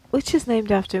which is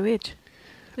named after which?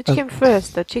 Which came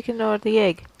first, the chicken or the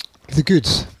egg? The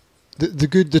goods.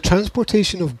 The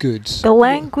transportation of goods. The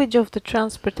language of the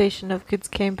transportation of goods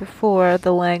came before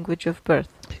the language of birth,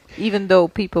 even though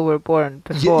people were born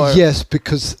before. Yes,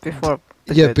 because goods.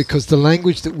 because the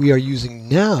language that we are using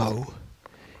now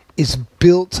is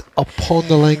built upon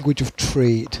the language of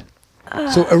trade.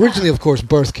 So originally, of course,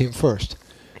 birth came first.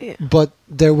 Yeah. But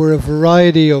there were a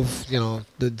variety of,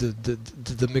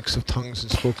 the mix of tongues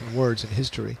and spoken words in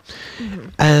history. Mm-hmm.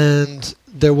 And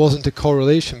there wasn't a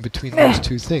correlation between those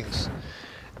two things.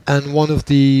 And one of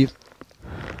the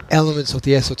elements of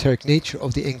the esoteric nature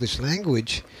of the English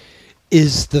language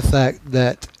is the fact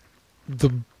that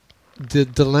the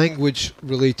language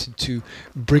related to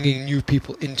bringing new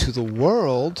people into the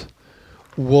world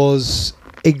was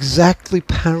exactly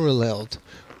paralleled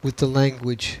with the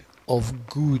language of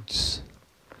goods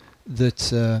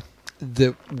that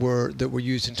were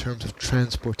used in terms of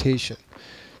transportation.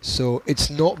 So it's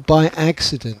not by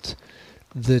accident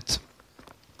that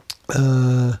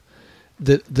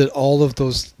that all of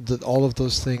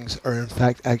those things are in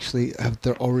fact actually have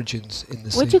their origins in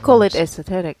the same. Would you call it words.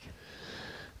 esoteric?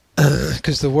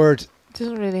 Because the word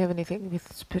doesn't really have anything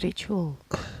with spiritual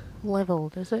level,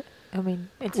 does it? I mean,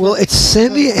 it's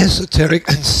semi-esoteric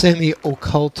and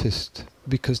semi-occultist,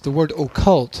 because the word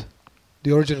occult,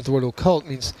 the origin of the word occult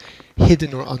means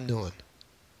hidden or unknown.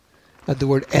 And the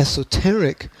word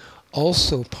esoteric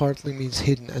also partly means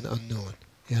hidden and unknown.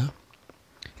 Yeah?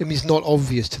 It means not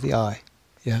obvious to the eye.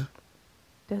 Yeah?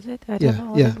 Does it? I don't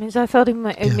know what it means. I thought it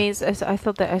means. I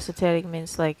thought that esoteric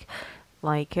means like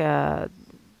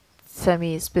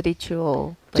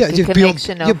semi-spiritual. Like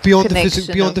beyond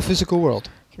the physical world.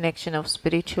 Connection of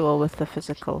spiritual with the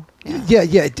physical.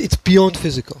 It's beyond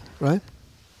physical, right?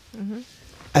 Mm-hmm.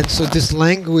 And so this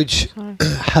language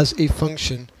has a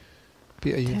function.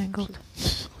 Tangled.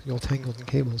 You're all tangled in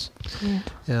cables. Yeah.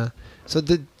 Yeah. So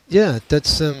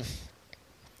that's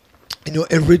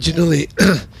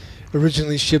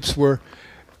originally ships were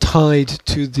tied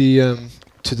to the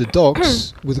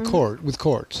docks with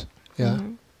cords. Yeah.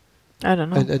 Mm-hmm. I don't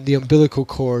know. And the umbilical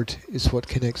cord is what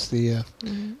connects the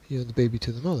the baby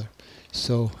to the mother.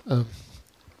 So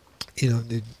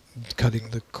cutting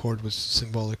the cord was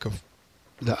symbolic of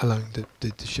allowing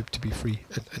the ship to be free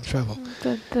and travel.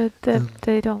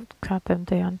 They don't cut them;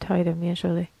 they untie them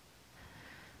usually.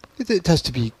 It has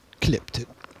to be clipped at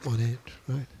one end,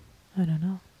 right? I don't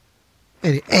know.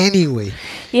 Anyway.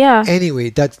 Yeah. Anyway,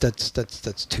 that's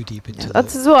too deep into.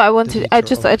 That's what I wanted. I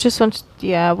just wanted.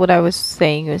 Yeah, what I was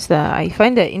saying is that I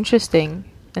find that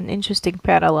an interesting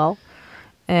parallel.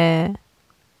 But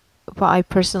I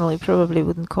personally probably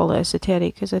wouldn't call it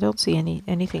esoteric because I don't see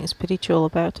anything spiritual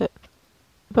about it.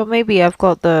 But maybe I've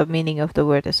got the meaning of the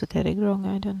word esoteric wrong.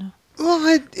 I don't know.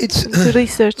 Well, it's to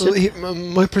research it.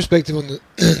 My perspective on the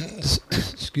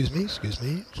excuse me.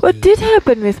 What did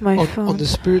happen with my phone? On the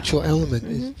spiritual element,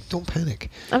 is don't panic.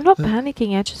 I'm not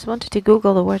panicking. I just wanted to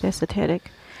Google the word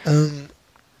esoteric.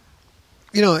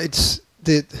 It's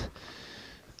the.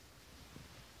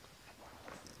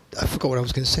 I forgot what I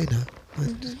was going to say now.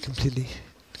 Completely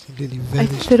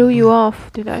vanished. I threw you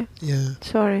off, did I? Yeah.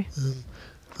 Sorry.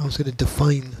 I was going to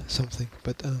define something,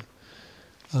 but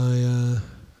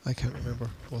I can't remember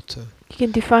what. You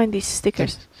can define these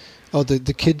stickers.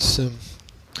 The kids.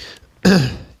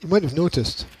 You might have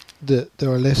noticed that there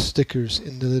are less stickers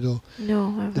in the little No,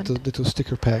 I haven't. little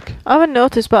sticker pack? I haven't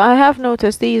noticed, but I have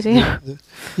noticed these. Yeah,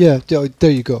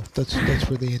 there you go. That's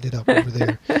where they ended up over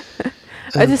there.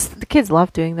 The kids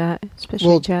love doing that,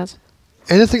 especially jazz.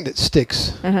 Anything that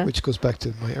sticks, Uh-huh. which goes back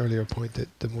to my earlier point that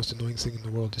the most annoying thing in the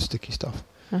world is sticky stuff,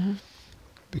 Uh-huh.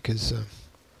 because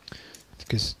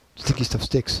sticky stuff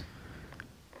sticks.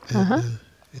 And, Uh-huh.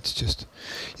 it's just,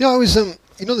 I was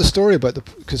the story about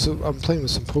because I'm playing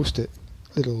with some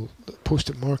little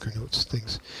post-it marker notes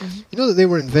things. Mm-hmm. You know that they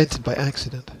were invented by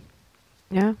accident.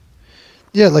 Yeah.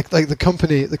 Yeah, like the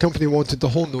company wanted the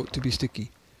whole note to be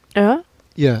sticky. Yeah.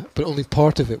 Yeah, but only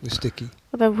part of it was sticky.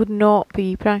 Well, that would not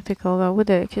be practical, though, would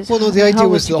it? Well, no, the idea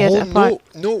was the whole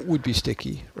note would be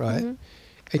sticky, right?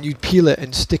 Mm-hmm. And you'd peel it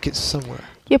and stick it somewhere.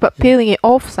 Yeah, but peeling it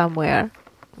off somewhere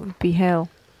would be hell.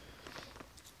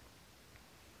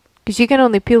 Because you can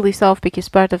only peel this off because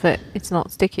part of it's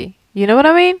not sticky. You know what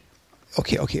I mean?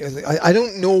 Okay. I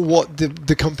don't know what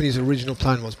the company's original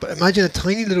plan was, but imagine a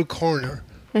tiny little corner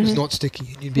was not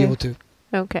sticky, and you'd be able to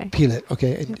peel it,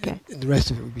 and the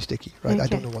rest of it would be sticky, right? I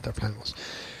don't know what their plan was.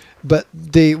 But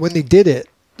when they did it,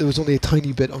 there was only a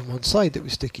tiny bit on one side that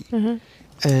was sticky. Mm-hmm.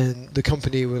 And the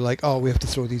company were like, oh, we have to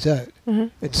throw these out. Mm-hmm.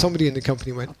 And somebody in the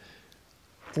company went,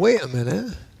 wait a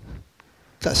minute,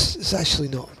 it's actually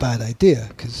not a bad idea,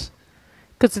 because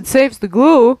it saves the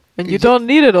glue, and you don't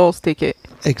need it all sticky.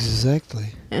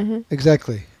 Exactly. Mm-hmm.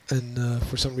 Exactly. And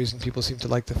for some reason, people seem to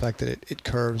like the fact that it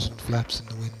curves and flaps in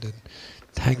the wind and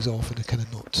hangs off in a kind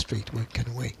of not straight kind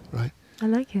of way, right? I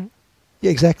like it.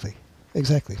 Yeah, exactly.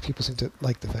 People seem to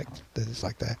like the fact that it's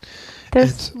like that.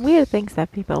 There's weird things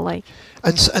that people like.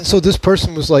 And so this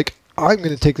person was like, I'm going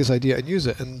to take this idea and use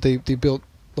it, and they built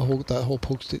that whole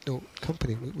post-it note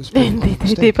company. Was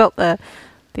they built the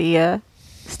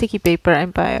sticky paper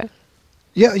empire.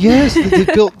 Yeah, yes, they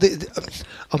built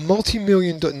a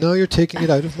multi-million. Now you're taking it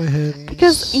out of my hands.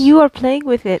 Because you are playing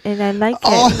with it, and I like it.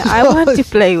 And I want to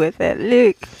play with it.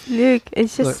 Look,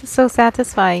 it's just so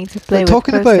satisfying to play with.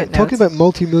 Talking about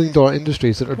multi-million-dollar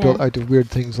industries that are built out of weird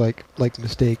things like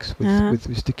mistakes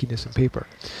with stickiness and paper.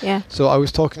 Yeah. So I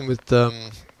was talking with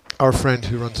our friend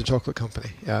who runs a chocolate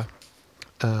company. Yeah.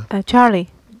 Charlie.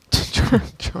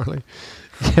 Charlie.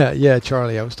 Yeah,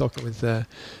 Charlie. I was talking with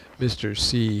Mr.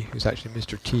 C, who's actually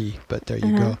Mr. T, but there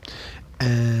you go.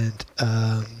 And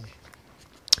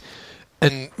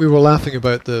we were laughing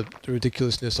about the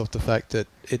ridiculousness of the fact that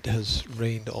it has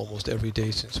rained almost every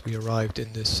day since we arrived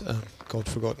in this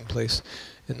God-forgotten place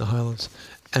in the Highlands.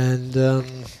 And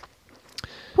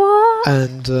what?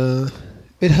 And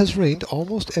it has rained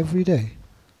almost every day.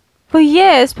 Well,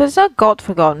 yes, but it's not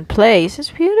God-forgotten place. It's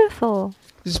beautiful.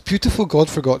 It's a beautiful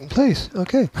God-forgotten place.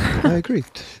 Okay, I agree.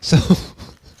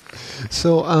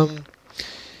 So,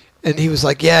 and he was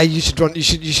like, "Yeah, you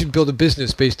should build a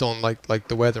business based on like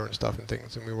the weather and stuff and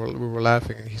things." And we were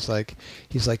laughing, and he's like,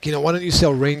 why don't you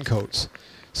sell raincoats?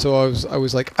 So I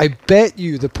was like, I bet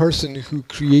you the person who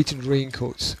created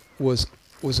raincoats was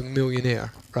a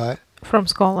millionaire, right? From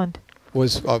Scotland.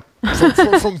 Was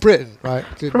from Britain, right?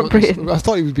 From Britain. I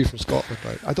thought he would be from Scotland,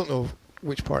 right? I don't know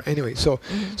which part. Anyway, so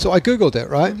I googled it,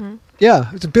 right? Mm-hmm.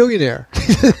 Yeah, it's a billionaire.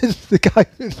 The guy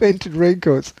who invented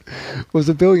raincoats was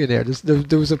a billionaire.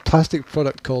 There was a plastic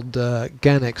product called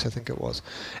Ganex, I think it was,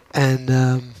 and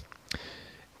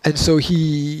so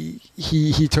he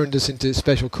turned this into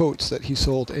special coats that he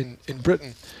sold in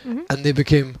Britain, and they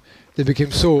became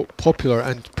so popular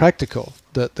and practical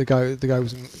that the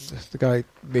guy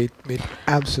made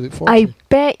absolute fortune. I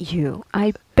bet you,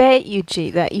 G,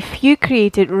 that if you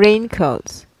created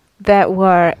raincoats that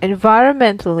were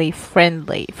environmentally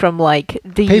friendly, from like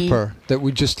the paper that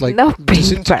would just like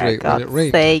disintegrate when it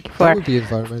rained, that would be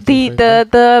environmentally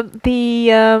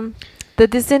friendly. The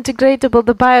disintegratable,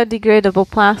 the biodegradable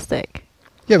plastic.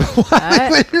 Yeah,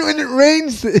 but when it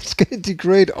rains, it's going to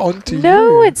degrade onto you.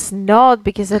 No, it's not,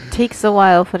 because it takes a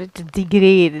while for it to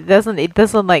degrade. It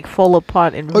doesn't like fall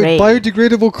apart in rain.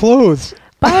 Biodegradable clothes.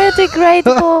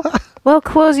 Biodegradable. Well,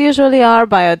 clothes usually are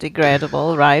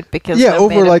biodegradable, right? Because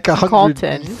over like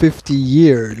 150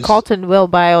 years. Cotton will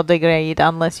biodegrade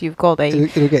unless you've got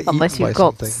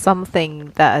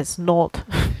something that is not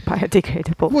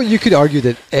biodegradable. Well, you could argue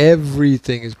that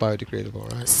everything is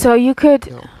biodegradable, right? So you could.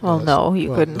 You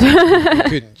couldn't.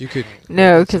 You couldn't.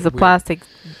 No, because the plastic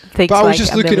takes. But I was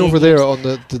just looking over there on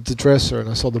the dresser, and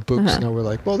I saw the books, and I were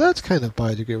like, well, that's kind of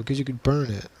biodegradable because you could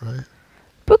burn it, right?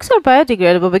 Books are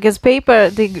biodegradable because paper,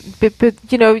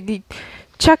 you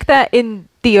chuck that in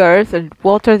the earth and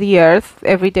water the earth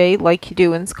every day like you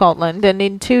do in Scotland, and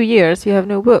in 2 years you have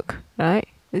no book, right?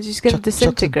 It's just going to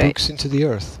disintegrate. Chuck the books into the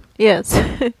earth. Yes.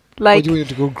 Like, do you want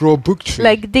to go grow a book tree?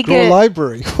 like dig grow a a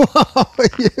library?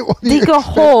 dig a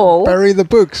hole, bury the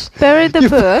books. bury the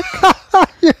book.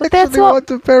 You But that's actually what- want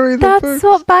to bury the That's books.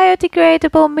 what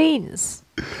biodegradable means.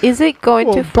 Is it going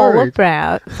Well, to fall buried.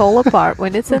 apart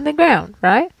when it's in the ground,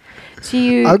 right? So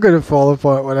you I'm gonna fall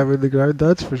apart when I'm in the ground.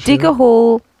 That's for sure. dig a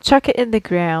hole, chuck it in the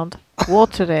ground,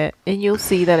 water it, and you'll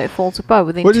see that it falls apart.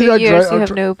 Within What did 2 I years, try- you I have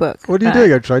tr- no book. What are you back.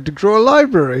 doing? I'm trying to grow a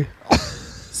library.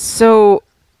 So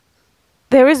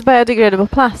there is biodegradable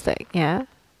plastic, yeah.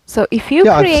 So if you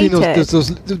yeah, I've create seen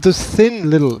it, those thin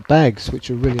little bags which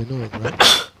are really annoying, right?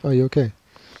 Are you okay?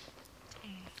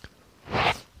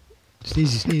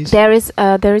 Sneeze. there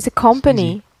is a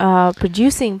company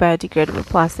producing biodegradable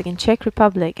plastic in Czech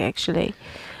Republic, actually,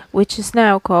 which is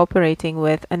now cooperating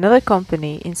with another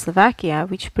company in Slovakia,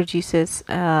 which produces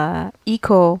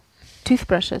eco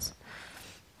toothbrushes.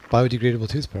 Biodegradable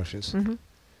toothbrushes. Mm-hmm.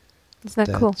 Isn't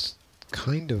that cool? That's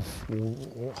kind of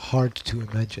hard to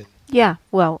imagine. Yeah,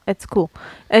 well, it's cool.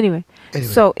 Anyway,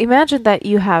 Anyway. so imagine that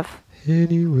you have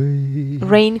Anyway.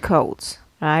 raincoats,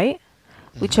 right?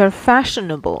 Which are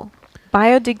fashionable,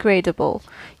 biodegradable.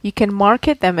 You can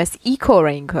market them as eco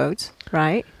raincoats,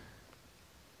 right?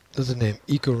 That's the name,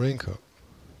 Eco Raincoat.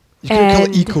 You can call it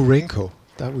And Eco Raincoat.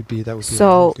 That would be a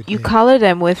so good you name. color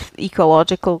them with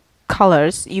ecological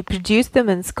colors. You produce them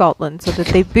in Scotland so that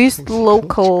they boost the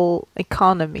local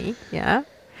economy. Yeah.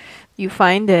 You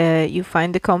find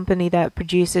a company that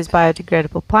produces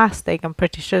biodegradable plastic. I'm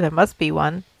pretty sure there must be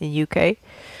one in UK.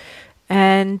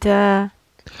 And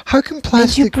How can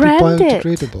plastic be brand it.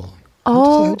 biodegradable?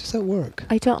 Oh, How does that work?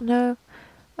 I don't know.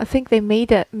 I think they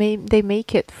they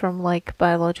make it from like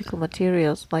biological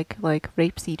materials, like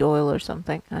rapeseed oil or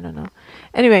something. I don't know.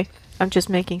 Anyway, I'm just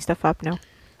making stuff up now.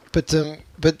 But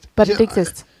But yeah, it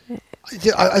exists.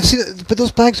 I've seen it, but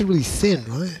those bags are really thin,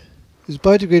 right? Those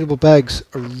biodegradable bags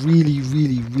are really,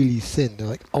 really, really thin. They're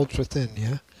like ultra thin,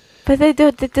 yeah. But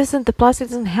the plastic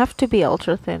doesn't have to be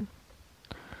ultra thin.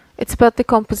 It's about the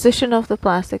composition of the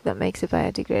plastic that makes it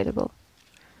biodegradable.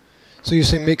 So you're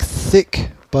saying make thick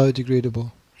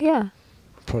biodegradable Yeah,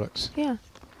 products? yeah.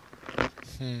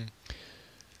 Hmm.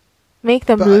 Make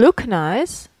them But look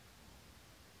nice.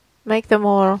 Make them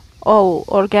all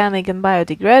organic and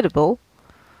biodegradable.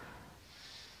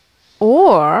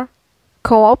 Or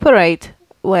cooperate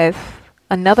with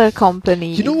another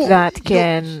company You know what- that you know-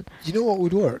 can You know what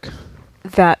would work?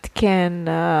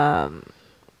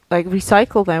 like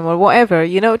recycle them or whatever,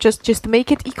 just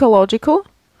make it ecological.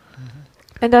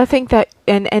 And I think that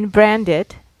and brand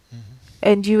it,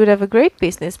 and you would have a great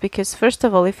business, because first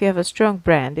of all, if you have a strong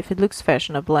brand, if it looks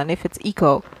fashionable and if it's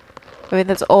eco, I mean,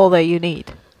 that's all that you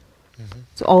need.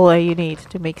 It's all that you need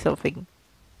to make something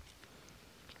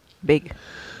big,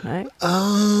 right?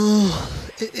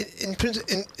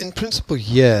 In principle,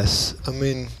 yes. I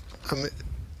mean,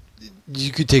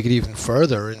 you could take it even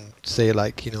further and say,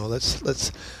 like,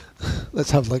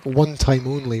 let's have like one time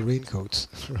only raincoats.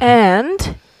 Right?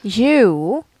 And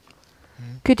you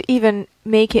could even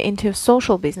make it into a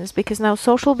social business, because now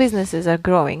social businesses are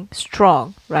growing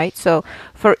strong, right? So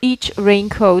for each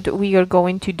raincoat, we are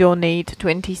going to donate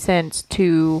 20 cents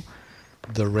to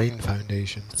The Rain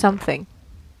Foundation. something.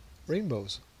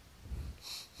 Rainbows.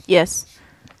 Yes,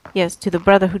 to the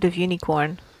Brotherhood of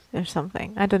Unicorn or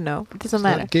something. I don't know. It doesn't It's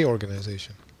not matter. a gay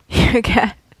organization.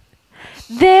 Okay.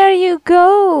 There you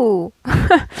go.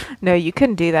 No, you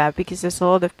couldn't do that, because there's a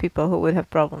lot of people who would have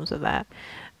problems with that.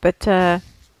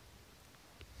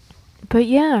 But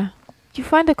yeah, you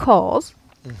find a cause,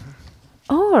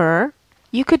 or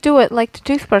you could do it like the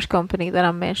toothbrush company that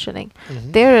I'm mentioning.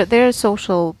 They're a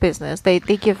social business. They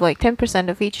give like 10%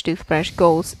 of each toothbrush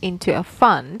goes into a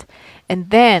fund, and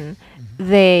then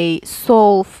they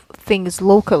solve things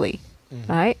locally,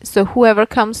 right? So whoever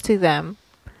comes to them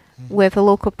with a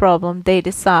local problem, they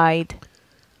decide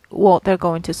what they're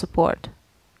going to support,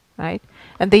 right?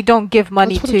 And they don't give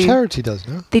money That's what to a charity does,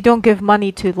 no? they don't give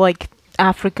money to like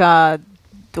Africa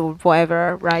or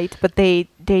whatever, right? But they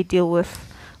deal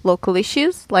with local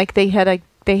issues. Like they had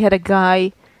a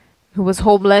guy who was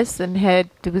homeless and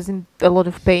was in a lot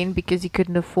of pain because he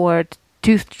couldn't afford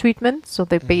tooth treatment, so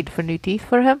they paid for new teeth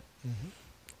for him,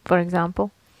 for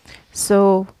example.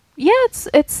 So yeah,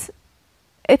 it's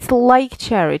like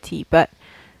charity, but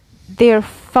they're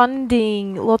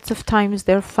funding, lots of times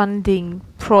they're funding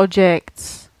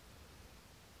projects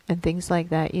and things like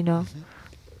that,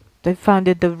 They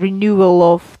funded the renewal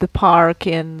of the park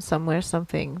in somewhere,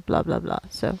 something, blah, blah, blah.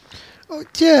 So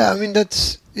Yeah, I mean,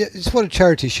 it's what a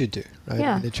charity should do, right?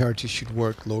 Yeah. I mean, a charity should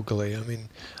work locally. I mean,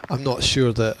 I'm not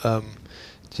sure that,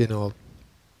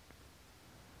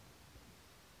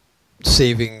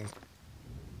 saving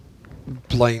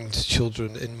blind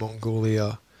children in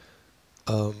Mongolia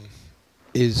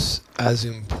is as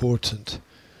important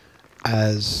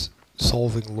as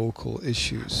solving local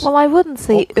issues. Well, I wouldn't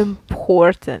say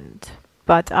important,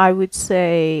 but I would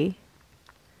say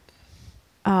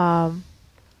but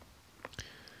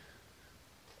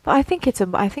I think I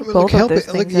think both of those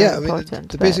things are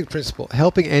important. The basic principle,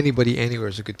 helping anybody anywhere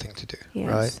is a good thing to do,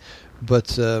 right?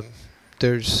 But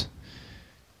there's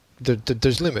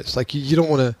limits. Like you don't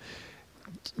want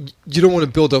to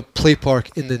build a play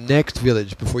park in the next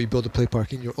village before you build a play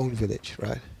park in your own village,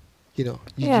 right? You know,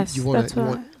 you want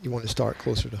to start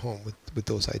closer to home with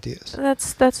those ideas.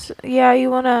 That's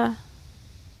you want to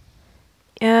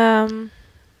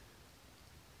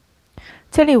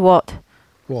tell you what.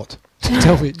 What?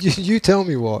 Tell me. You tell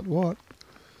me what? What?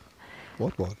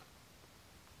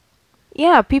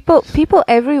 Yeah, people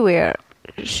everywhere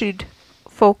should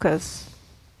focus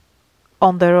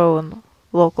on their own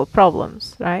local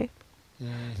problems, right?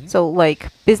 Mm-hmm. So,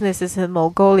 like, businesses in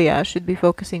Mongolia should be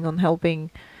focusing on helping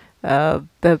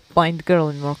the blind girl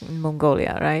in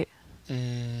Mongolia, right?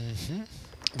 Mm-hmm.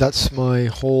 That's my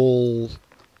whole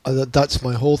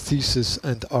thesis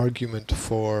and argument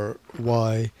for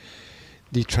why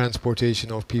the transportation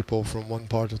of people from one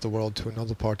part of the world to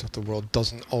another part of the world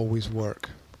doesn't always work.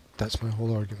 That's my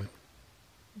whole argument.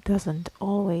 Doesn't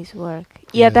always work.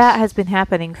 Yeah, yes. That has been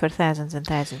happening for thousands and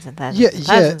thousands and thousands and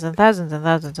thousands and thousands and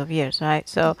thousands of years, right?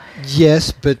 So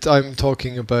yes, but I'm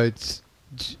talking about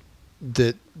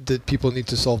that people need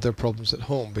to solve their problems at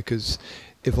home, because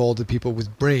if all the people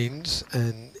with brains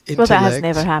and intellect... Well, that has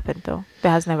never happened, though.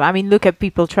 That has never... I mean, look at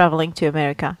people traveling to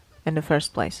America in the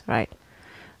first place, right?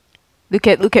 Look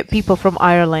at people from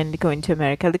Ireland going to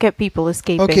America. Look at people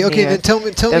escaping then tell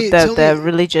me the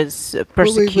religious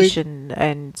persecution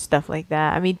and stuff like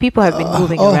that. I mean, people have been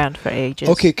moving around for ages.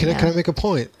 Okay, can I make a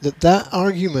point? That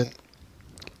argument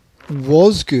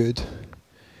was good,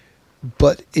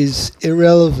 but is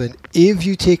irrelevant if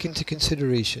you take into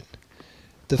consideration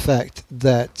the fact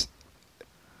that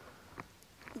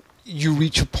you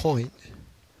reach a point,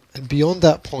 and beyond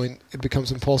that point, it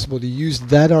becomes impossible to use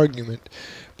that argument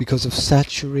because of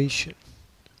saturation,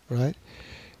 right?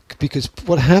 Because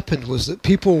what happened was that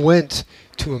people went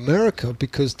to America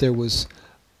because there was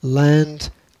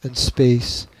land and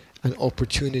space and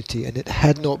opportunity, and it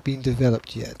had not been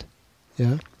developed yet.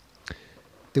 Yeah,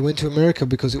 they went to America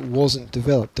because it wasn't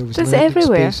developed. There was land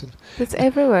everywhere. And space. It's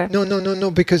everywhere.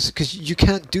 No. Because you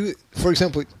can't do. For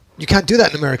example, you can't do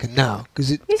that in America now because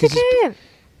it. Yes, you can.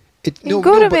 You can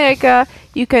go to America,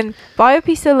 you can buy a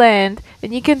piece of land,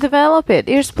 and you can develop it.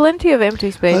 There's plenty of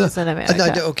empty spaces in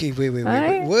America. Okay, wait.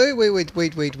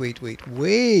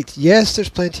 Yes, there's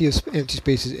plenty of empty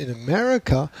spaces in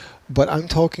America, but I'm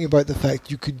talking about the fact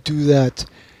you could do that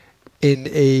in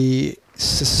a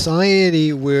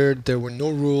society where there were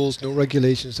no rules, no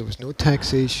regulations, there was no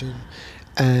taxation,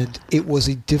 and it was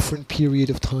a different period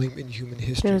of time in human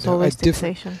history. There's always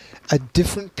taxation. At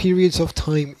different periods of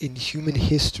time in human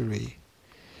history,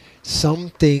 some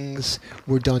things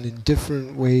were done in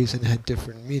different ways and had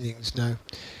different meanings. Now,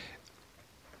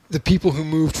 the people who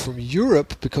moved from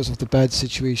Europe because of the bad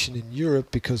situation in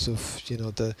Europe, because of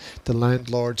the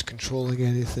landlords controlling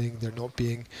anything, there not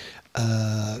being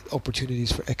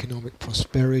opportunities for economic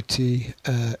prosperity,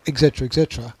 etc.,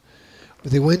 etc.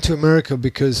 But they went to America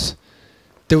because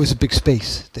there was a big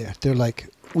space there. They're like,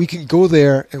 we can go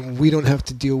there and we don't have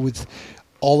to deal with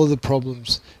all of the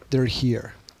problems that are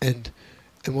here. And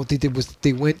what they did was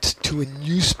they went to a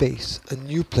new space, a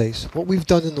new place. What we've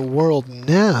done in the world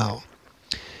now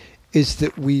is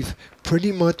that we've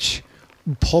pretty much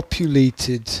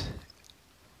populated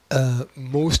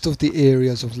most of the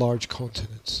areas of large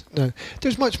continents. Now,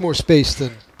 there's much more space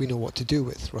than we know what to do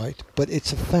with, right? But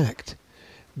it's a fact.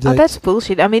 That's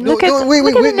bullshit. I mean, look at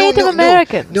the Native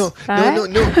Americans. No.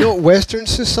 Western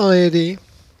society.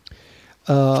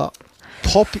 Look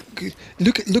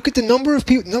at the number of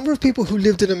people who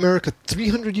lived in America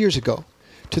 300 years ago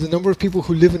to the number of people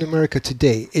who live in America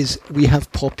today. We have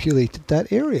populated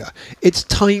that area. It's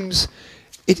times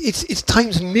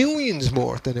millions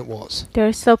more than it was.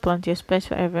 There's still plenty of space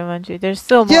for everyone. There's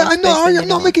still more. Yeah, I know. I'm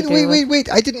not making. Wait.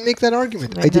 I didn't make that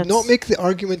argument. I did not make the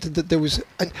argument that there was.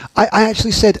 And I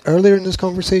actually said earlier in this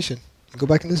conversation. Go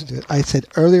back and listen to it. I said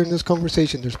earlier in this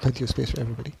conversation, there's plenty of space for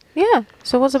everybody. Yeah.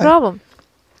 So what's the problem?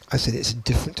 I said it's a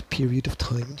different period of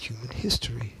time in human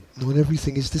history. Not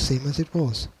everything is the same as it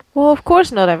was. Well, of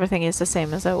course not everything is the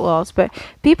same as it was, but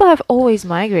people have always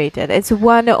migrated. It's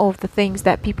one of the things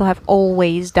that people have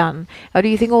always done. How do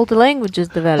you think all the languages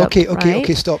developed?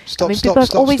 Okay, stop. I mean, people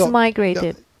have always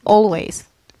migrated. No. Always.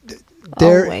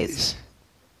 Always.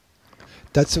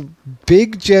 That's a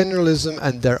big generalism,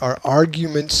 and there are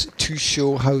arguments to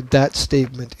show how that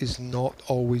statement is not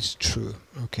always true.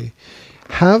 Okay,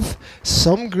 have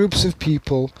some groups of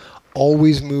people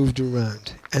always moved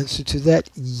around? Answer to that,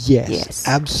 yes.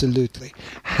 Absolutely.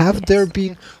 Have there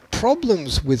been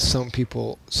problems with some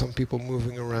people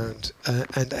moving around,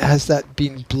 and has that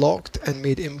been blocked and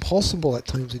made impossible at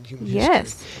times in human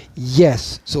history?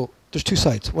 Yes. So there's two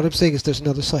sides. What I'm saying is there's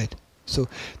another side. So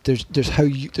there's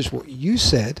what you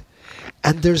said,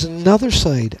 and there's another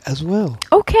side as well.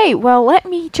 Okay, well, let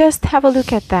me just have a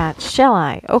look at that, shall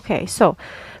I? Okay, so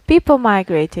people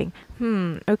migrating.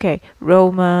 Okay,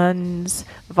 Romans,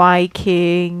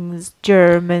 Vikings,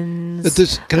 Germans.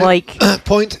 There's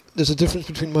a difference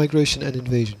between migration and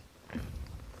invasion.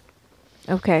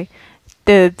 Okay.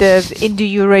 The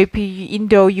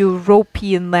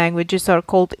Indo-European languages are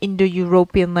called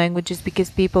Indo-European languages because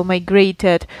people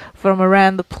migrated from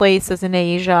around the places in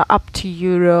Asia up to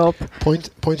Europe.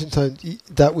 Point in time,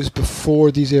 that was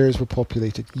before these areas were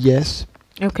populated. Yes.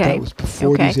 Okay. That was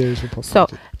before these areas were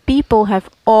populated. So people have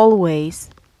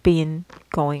always been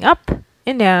going up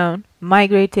and down,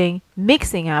 migrating,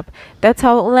 mixing up. That's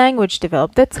how language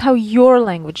developed. That's how your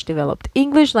language developed.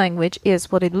 English language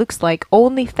is what it looks like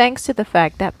only thanks to the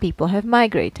fact that people have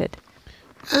migrated.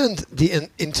 And the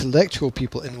intellectual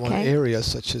people in one area,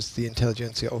 such as the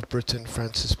intelligentsia of Britain,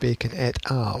 Francis Bacon et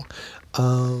al.,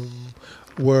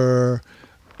 were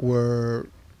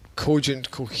cogent,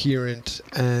 coherent,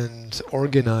 and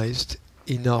organized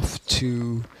enough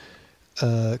to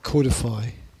codify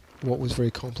what was very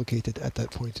complicated at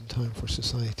that point in time for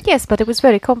society. Yes, but it was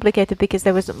very complicated because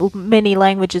there was many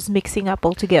languages mixing up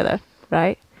all together,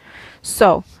 right?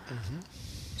 So,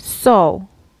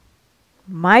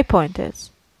 my point is,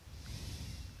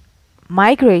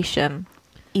 migration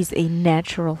is a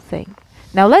natural thing.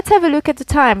 Now let's have a look at the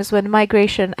times when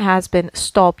migration has been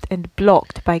stopped and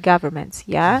blocked by governments,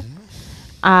 yeah?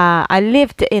 I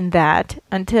lived in that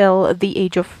until the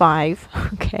age of 5.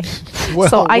 Okay,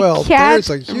 so I can't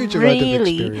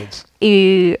really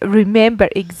remember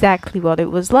exactly what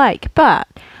it was like. But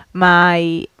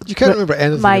my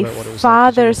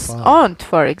father's aunt,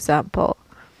 for example,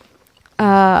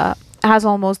 has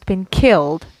almost been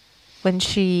killed when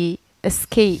she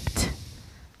escaped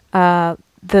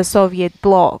the Soviet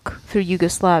bloc through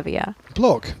Yugoslavia.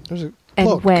 Bloc? There's a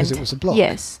bloc because it was a bloc.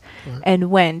 Yes. Right. And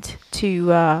went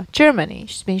to Germany.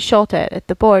 She's been shot at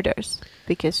the borders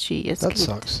because she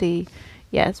escaped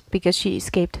because she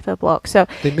escaped the bloc. So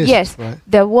they missed, right?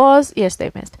 There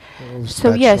missed.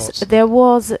 So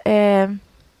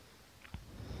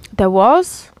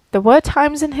there were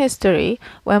times in history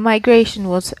where migration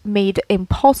was made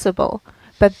impossible,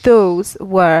 but those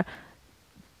were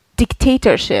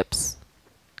dictatorships.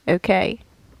 Okay.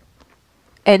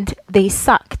 And they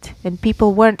sucked, and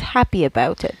people weren't happy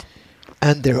about it.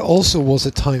 And there also was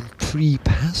a time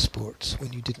pre-passports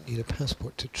when you didn't need a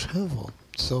passport to travel.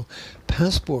 So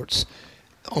passports,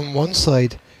 on one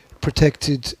side,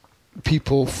 protected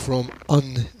people from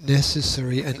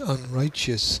unnecessary and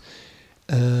unrighteous,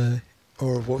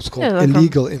 or what's called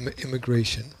illegal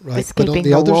immigration, right? Escaping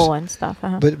the war and stuff.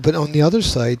 But on the other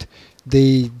side,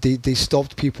 they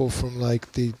stopped people from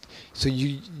so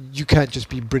you can't just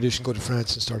be British and go to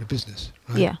France and start a business,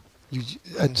 right? Yeah.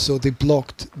 And so they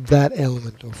blocked that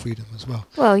element of freedom as well.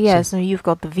 Well, yes, so you've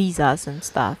got the visas and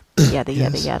stuff, yada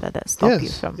that stop you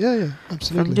from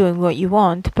doing what you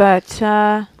want. But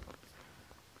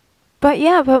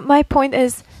my point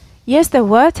is, yes, there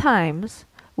were times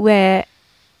where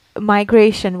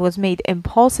migration was made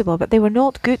impossible, but they were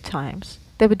not good times.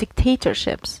 They were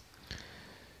dictatorships.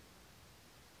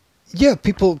 Yeah,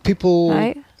 people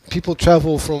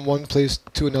travel from one place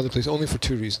to another place only for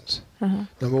two reasons.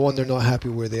 Number one, they're not happy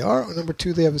where they are, or number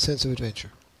two, they have a sense of adventure.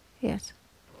 Yes.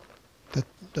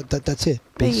 That's it,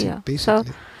 basically.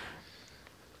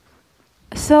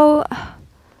 So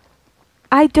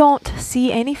I don't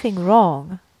see anything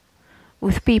wrong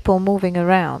with people moving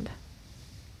around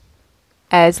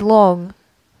as long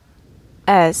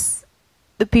as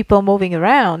the people moving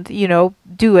around,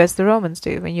 do as the Romans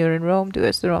do. When you're in Rome, do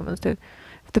as the Romans do.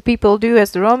 If the people do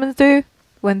as the Romans do,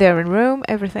 when they're in Rome,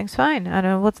 everything's fine. I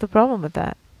don't know what's the problem with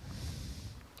that.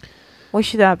 Why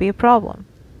should that be a problem?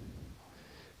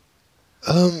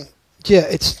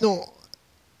 It's not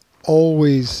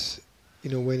always,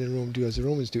 when in Rome, do as the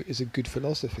Romans do, is a good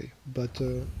philosophy. But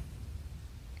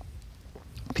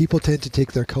people tend to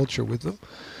take their culture with them.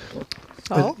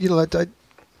 Oh? And,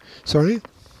 sorry?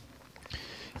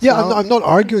 Yeah, I'm not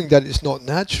arguing that it's not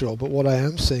natural, but what I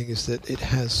am saying is that it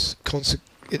has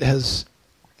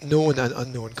known and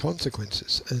unknown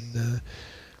consequences, and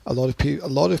A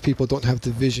lot of people don't have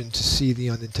the vision to see the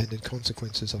unintended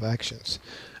consequences of actions,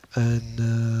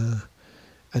 and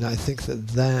I think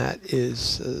that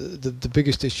is the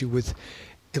biggest issue with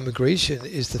immigration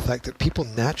is the fact that people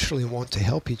naturally want to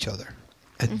help each other,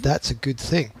 and that's a good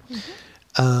thing.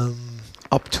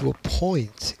 Up to a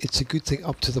point, it's a good thing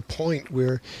up to the point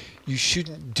where you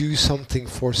shouldn't do something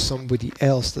for somebody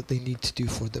else that they need to do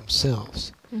for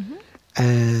themselves.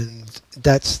 And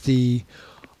that's the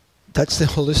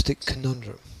holistic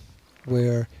conundrum,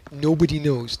 where nobody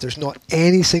knows. There's not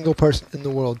any single person in the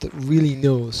world that really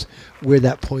knows where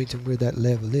that point and where that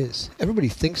level is. Everybody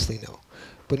thinks they know,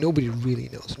 but nobody really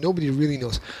knows. Nobody really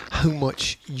knows how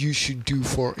much you should do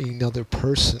for another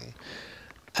person,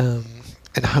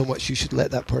 and how much you should let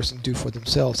that person do for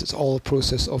themselves. It's all a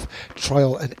process of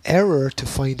trial and error to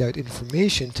find out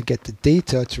information, to get the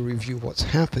data, to review what's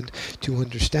happened, to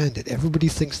understand it. Everybody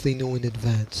thinks they know in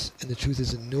advance, and the truth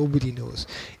is that nobody knows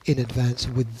in advance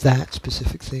with that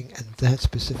specific thing and that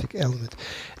specific element.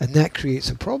 And that creates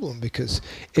a problem because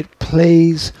it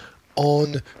plays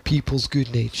on people's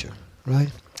good nature,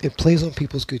 right? It plays on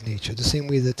people's good nature, the same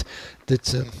way that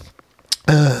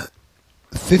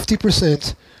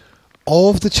 50%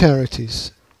 of the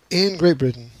charities in Great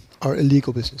Britain are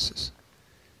illegal businesses.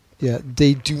 Yeah,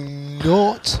 they do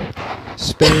not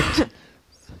spend.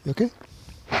 Okay,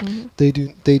 they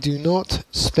do not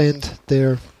spend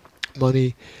their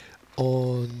money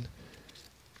on.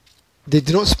 They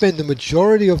do not spend the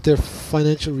majority of their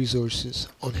financial resources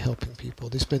on helping people.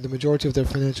 They spend the majority of their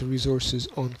financial resources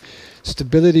on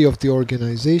stability of the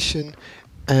organization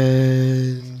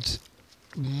and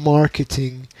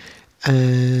marketing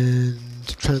and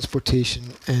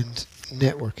transportation and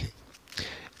networking.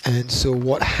 And so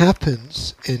what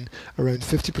happens in around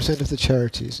 50% of the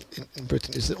charities in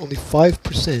Britain is that only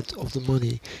 5% of the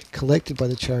money collected by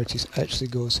the charities actually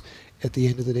goes at the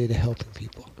end of the day to helping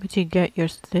people. Where do you get your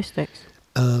statistics?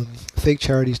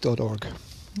 Fakecharities.org.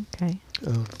 Okay.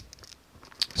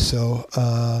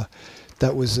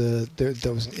 That was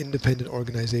there was an independent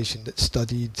organization that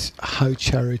studied how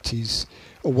charities,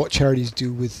 or what charities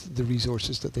do with the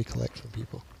resources that they collect from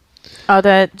people.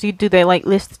 Do they like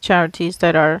list charities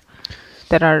that are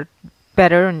better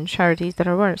and charities that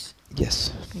are worse?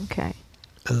 Yes. Okay.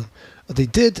 They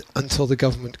did until the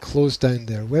government closed down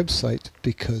their website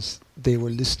because they were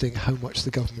listing how much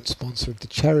the government sponsored the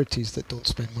charities that don't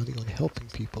spend money on helping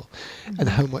people, and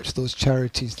how much those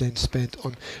charities then spent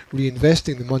on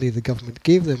reinvesting the money the government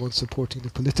gave them on supporting the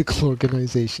political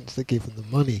organizations that gave them the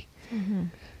money.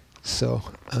 So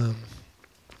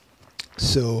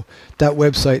that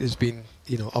website has been,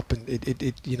 up, and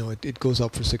it goes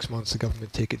up for 6 months. The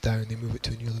government take it down, they move it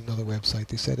to another website,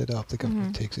 they set it up, the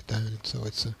government takes it down, and so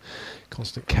it's a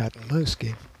constant cat and mouse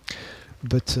game.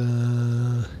 But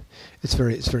it's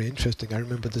very interesting. I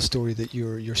remember the story that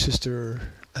your sister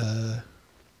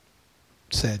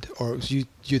said, or it was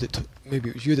maybe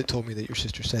it was you that told me that your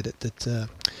sister said it, that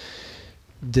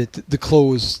the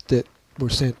clothes that were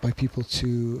sent by people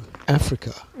to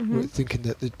Africa, were thinking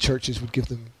that the churches would give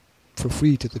them for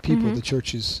free to the people. The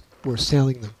churches were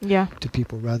selling them to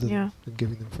people rather than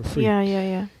giving them for free.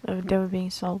 They were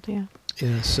being sold.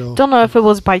 Yeah, so don't know if it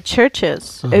was by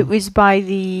churches. It was by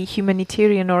the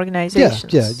humanitarian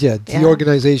organizations. The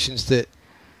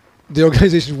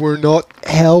organizations were not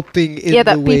helping in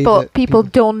the way that people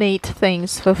donate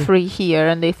things for free here,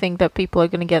 and they think that people are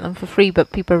going to get them for free,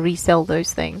 but people resell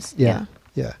those things. Yeah.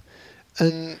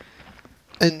 And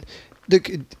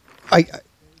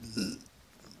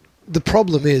the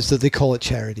problem is that they call it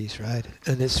charities, right?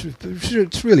 And it's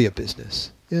really a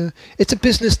business. Yeah, it's a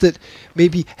business that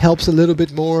maybe helps a little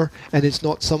bit more, and it's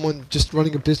not someone just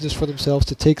running a business for themselves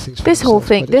to take things. This whole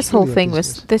thing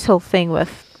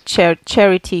with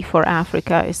charity for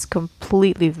Africa is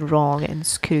completely wrong and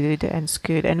screwed,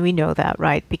 and we know that,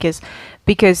 right? Because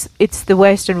it's the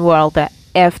Western world that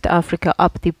effed Africa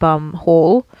up the bum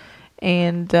hole,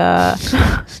 and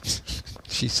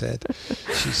she said,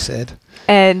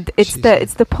 and it's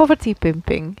the poverty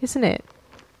pimping, isn't it?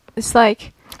 It's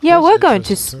like, yeah, we're going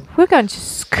to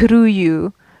screw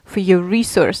you for your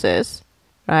resources,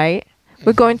 right?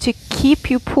 We're going to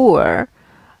keep you poor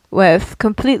with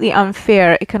completely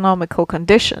unfair economical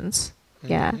conditions,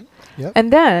 and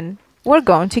then we're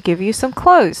going to give you some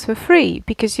clothes for free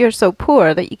because you're so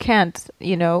poor that you can't,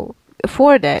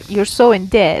 afford it. You're so in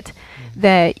debt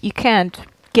that you can't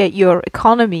get your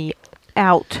economy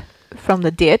out from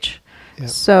the ditch.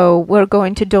 So we're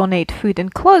going to donate food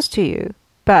and clothes to you,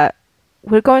 but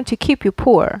we're going to keep you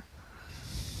poor,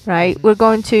 right? We're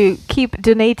going to keep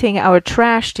donating our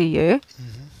trash to you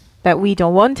that we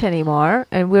don't want anymore,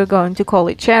 and we're going to call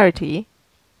it charity,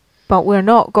 but we're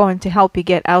not going to help you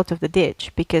get out of the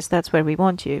ditch because that's where we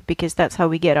want you, because that's how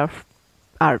we get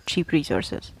our cheap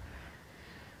resources.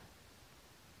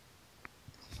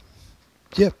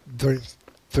 Yeah, very,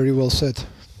 very well said.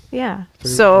 Yeah.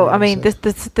 Very, So very I well mean, said.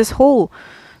 this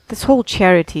whole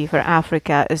charity for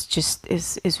Africa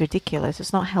is ridiculous.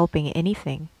 It's not helping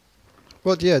anything.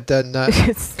 Well, yeah, then that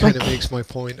It's kind of like- makes my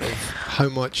point of how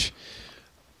much,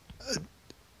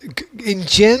 in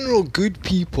general, good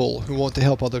people who want to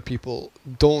help other people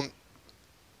don't,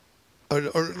 or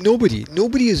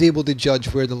nobody is able to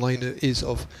judge where the line is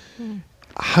of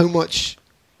how much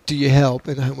do you help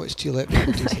and how much do you let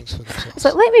people do things for themselves. So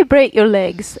let me break your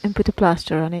legs and put a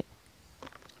plaster on it.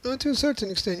 No, to a certain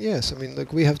extent, yes. I mean,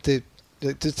 like we have to.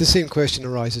 The same question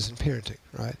arises in parenting,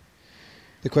 right?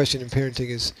 The question in parenting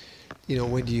is,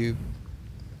 when do you,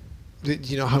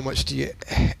 how much do you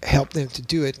help them to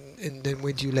do it, and then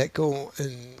when do you let go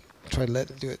and try to let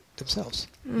them do it themselves?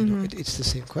 It's the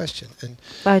same question, and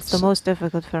But it's the So- most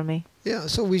difficult for me. yeah.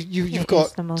 So you've It got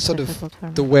is the most sort of difficult for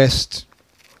the me.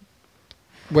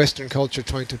 Western culture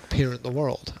trying to parent the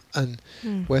world, and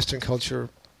Mm. Western culture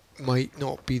might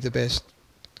not be the best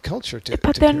culture to.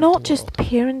 But to they're parent not the just world.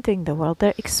 parenting the world;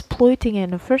 they're exploiting it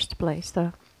in the first place,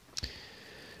 though.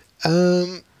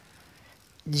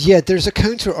 Yeah, there's a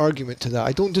counter argument to that.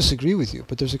 I don't disagree with you,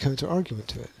 but there's a counter argument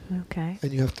to it, Okay.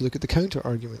 and you have to look at the counter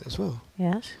argument as well.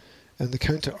 Yes. And the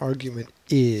counter argument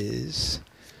is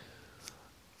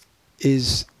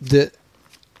that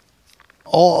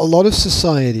a lot of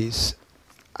societies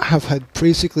have had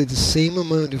basically the same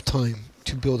amount of time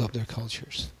to build up their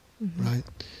cultures, Mhm. right?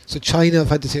 So China have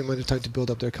had the same amount of time to build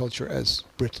up their culture as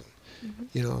Britain.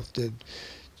 Mhm.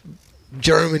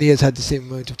 Germany has had the same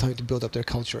amount of time to build up their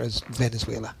culture as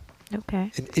Venezuela. Okay.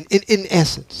 In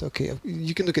essence, okay,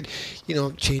 you can look at,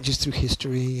 changes through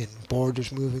history and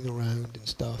borders moving around and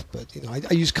stuff, but,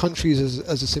 I use countries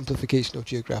as a simplification of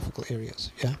geographical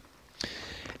areas, yeah?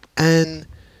 And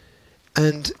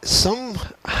some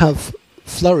have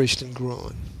flourished and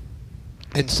grown,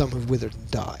 and some have withered and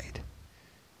died,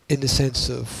 in the sense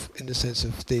of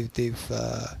they've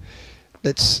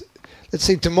let's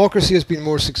say democracy has been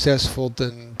more successful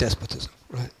than despotism,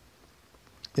 right?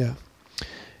 Yeah.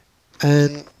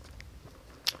 And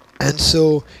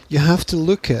so you have to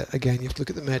look at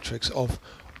the metrics of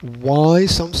why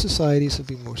some societies have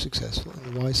been more successful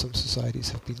and why some societies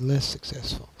have been less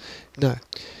successful. Now,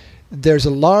 there's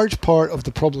a large part of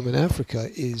the problem in Africa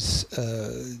is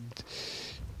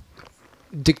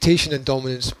dictation and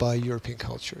dominance by European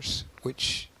cultures,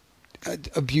 which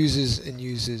abuses and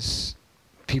uses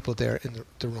people there in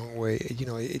the wrong way.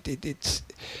 It It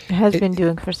has been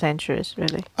doing for centuries,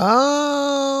 really.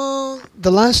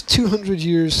 the last 200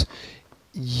 years,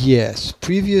 yes.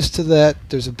 Previous to that,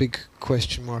 there's a big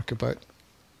question mark about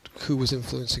who was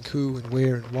influencing who and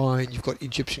where and why. And you've got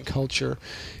Egyptian culture.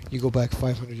 You go back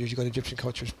 500 years, you've got Egyptian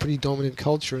culture. It's a pretty dominant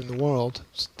culture in the world.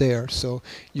 It's there. So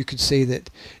you could say that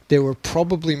there were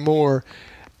probably more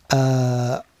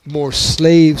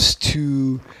slaves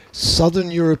to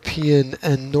Southern European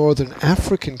and Northern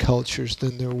African cultures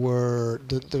than there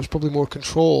was probably more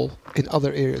control in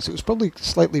other areas. It was probably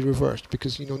slightly reversed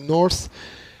because, North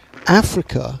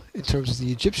Africa, in terms of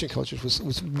the Egyptian cultures,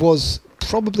 was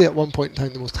probably at one point in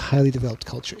time the most highly developed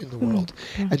culture in the world.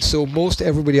 Yeah. And so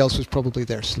everybody else was probably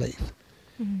their slave.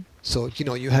 Mhm. So,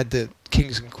 you had the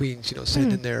kings and queens,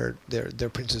 sending Mm. their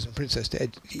princes and princesses to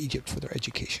Egypt for their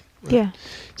education. Right? Yeah.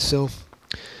 So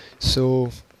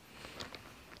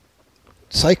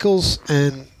cycles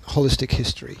and holistic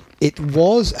history. It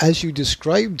was, as you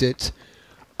described it,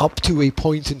 up to a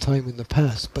point in time in the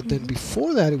past, but then Mhm.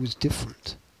 before that it was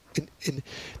different. In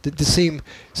the same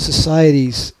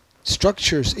societies,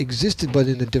 structures existed, but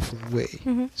in a different way.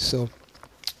 Mhm. So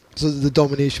the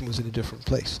domination was in a different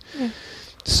place. Yeah.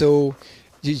 So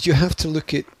you have to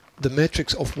look at the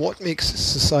metrics of what makes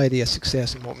society a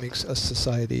success and what makes a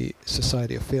society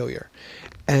a failure.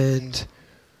 And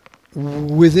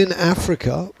within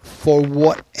Africa, for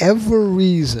whatever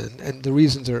reason, and the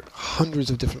reasons are hundreds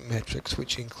of different metrics,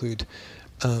 which include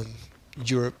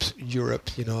Europe,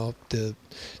 the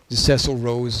Cecil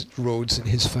Rhodes and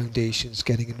his foundations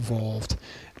getting involved,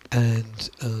 and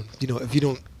if you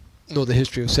don't know the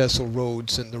history of Cecil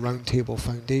Rhodes and the Round Table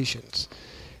Foundations,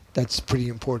 that's a pretty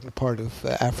important part of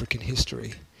African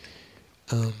history.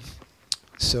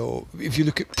 So if you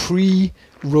look at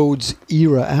pre-Rhodes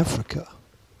era Africa,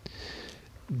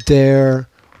 there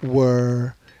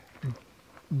were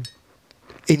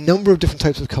a number of different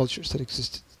types of cultures that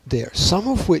existed there, some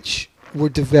of which were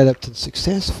developed and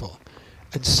successful,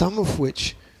 and some of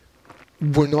which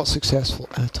were not successful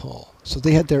at all. So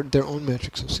they had their own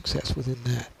metrics of success within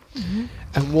that. Mm-hmm.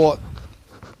 And what,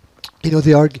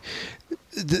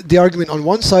 the argument on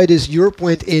one side is Europe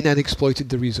went in and exploited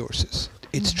the resources.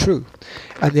 It's true.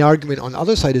 And the argument on the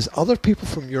other side is other people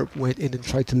from Europe went in and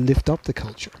tried to lift up the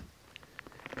culture.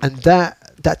 And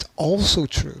that's also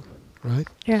true, right?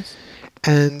 Yes.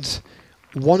 And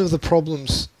one of the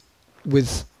problems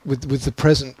with the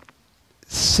present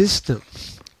system,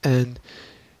 and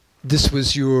this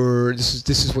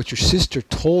is what your sister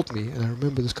told me, and I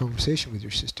remember this conversation with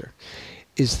your sister,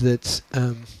 is that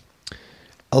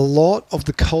a lot of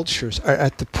the cultures are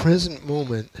at the present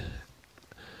moment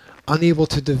unable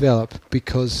to develop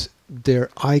because their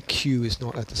IQ is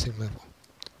not at the same level.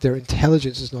 Their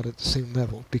intelligence is not at the same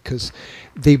level because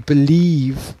they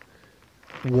believe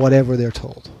whatever they're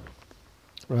told.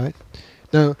 Right?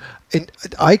 Now,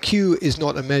 IQ is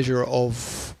not a measure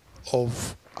of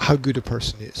how good a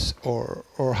person is or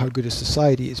how good a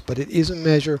society is, but it is a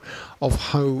measure of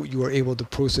how you are able to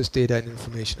process data and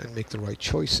information and make the right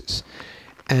choices.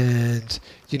 And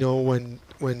when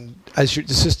as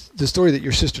the story that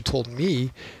your sister told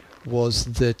me was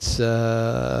that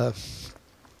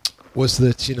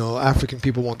African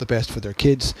people want the best for their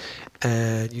kids,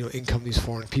 and in come these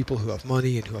foreign people who have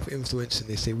money and who have influence, and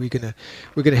they say we're gonna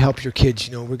help your kids,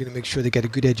 we're gonna make sure they get a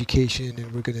good education,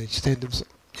 and we're gonna send them.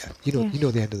 You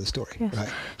know the end of the story, yes. Right?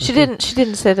 She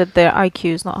didn't say that their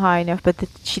IQ is not high enough, but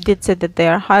she did say that they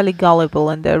are highly gullible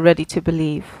and they're ready to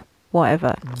believe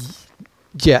whatever.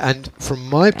 Yeah, and from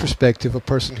my perspective, a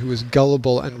person who is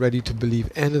gullible and ready to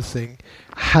believe anything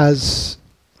has,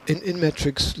 in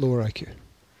metrics, lower IQ.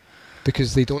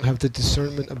 Because they don't have the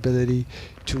discernment ability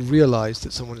to realize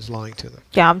that someone is lying to them.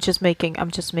 Yeah, I'm just making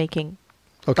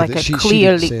okay, like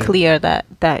clearly clear that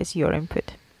is your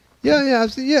input. Yeah,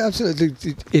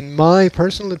 absolutely. In my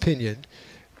personal opinion,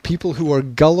 people who are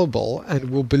gullible and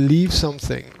will believe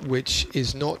something which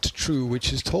is not true,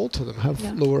 which is told to them, have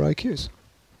lower IQs.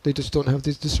 They just don't have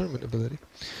this discernment ability,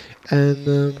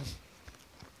 and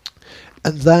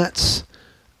that's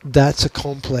a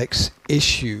complex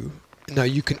issue. Now,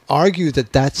 you can argue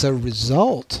that that's a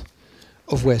result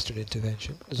of Western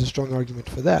intervention. There's a strong argument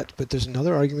for that. But there's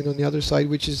another argument on the other side,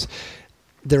 which is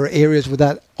there are areas where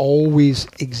that always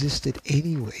existed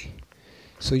anyway.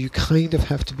 So you kind of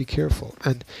have to be careful.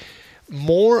 And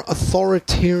more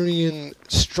authoritarian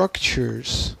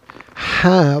structures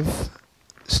have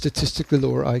statistically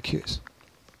lower IQs.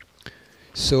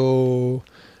 So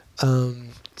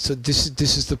this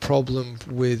is the problem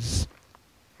with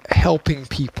helping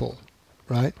people.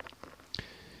 Right?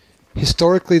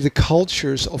 Historically, the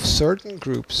cultures of certain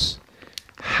groups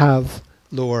have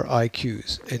lower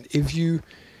IQs. And if you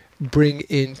bring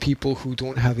in people who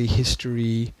don't have a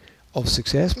history of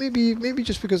success, maybe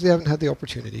just because they haven't had the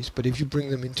opportunities, but if you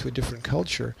bring them into a different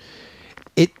culture,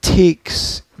 it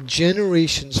takes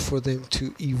generations for them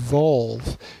to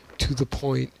evolve to the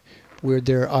point where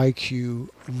their IQ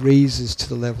raises to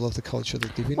the level of the culture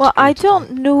that they've integrated. Well, I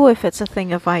don't know if it's a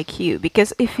thing of IQ,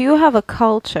 because if you have a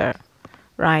culture,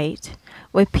 right,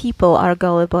 where people are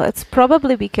gullible, it's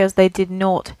probably because they did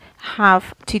not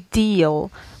have to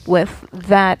deal with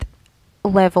that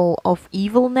level of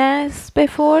evilness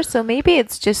before. So maybe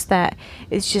it's just that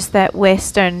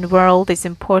Western world is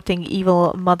importing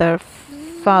evil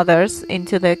fathers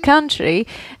into their country,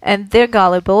 and they're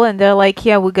gullible, and they're like,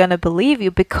 yeah, we're gonna believe you,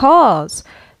 because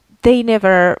they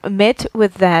never met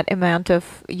with that amount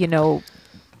of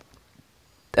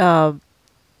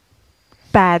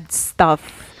bad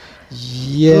stuff,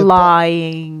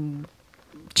 lying,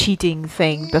 cheating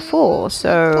thing before.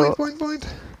 So point.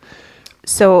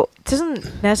 So it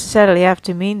doesn't necessarily have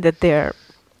to mean that they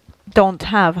don't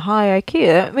have high IQ.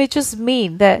 It may just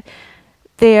mean that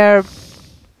they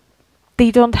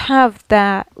don't have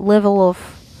that level of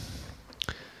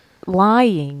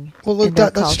lying. Well,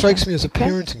 that strikes me as a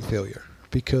parecting failure,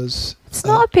 because it's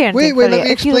not a parenting failure. Let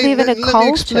me if you live in a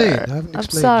culture, I haven't explained I'm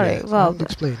sorry. Yet. Well, I haven't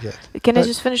explained yet. Can I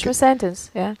just finish my sentence?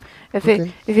 Yeah. If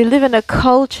you live in a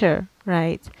culture,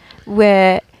 right,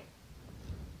 where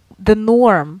the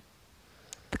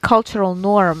cultural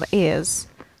norm is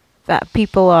that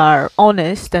people are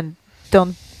honest and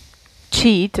don't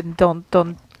cheat and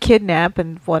don't kidnap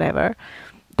and whatever,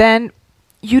 then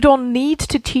you don't need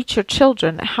to teach your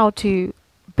children how to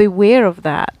beware of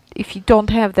that. If you don't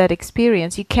have that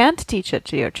experience, you can't teach it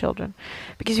to your children,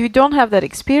 because if you don't have that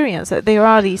experience that there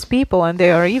are these people and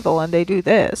they are evil and they do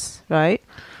this, right?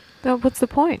 Then what's the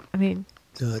point? I mean,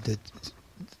 the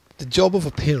job of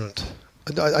a parent.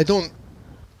 I don't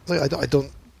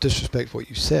disrespect what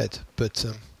you said, but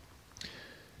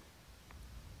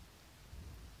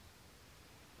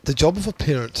the job of a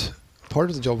parent, part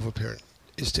of the job of a parent,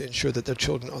 is to ensure that their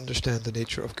children understand the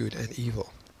nature of good and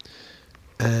evil.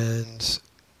 And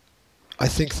I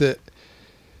think that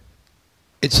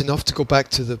it's enough to go back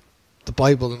to the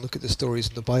Bible and look at the stories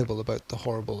in the Bible about the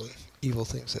horrible and evil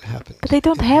things that happened. But they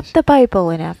don't have the Bible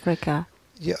in Africa.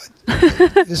 Yeah,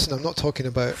 listen, I'm not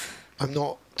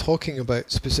talking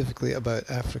about specifically about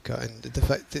Africa, and the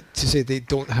fact that to say they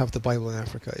don't have the Bible in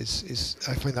Africa is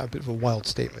I find that a bit of a wild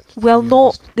statement.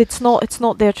 Well, it's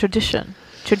not their tradition.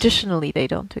 Traditionally, they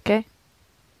don't. Okay.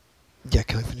 Yeah,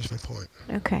 can I finish my point?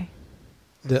 Okay.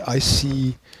 That I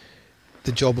see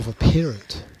the job of a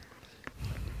parent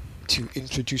to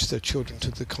introduce their children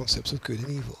to the concepts of good and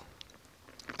evil,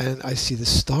 and I see the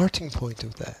starting point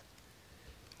of that,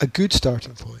 a good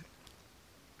starting point,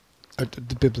 are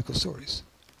the biblical stories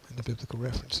and the biblical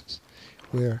references,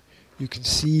 where you can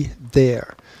see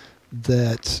there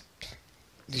that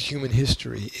the human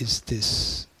history is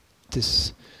this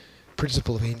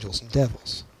principle of angels and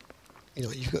devils. You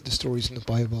know, you've got the stories in the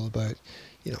Bible about,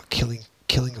 you know,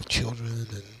 killing of children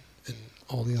and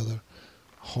all the other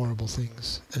horrible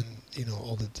things, and you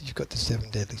know, you've got the 7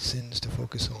 deadly sins to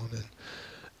focus on,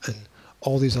 and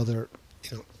all these other,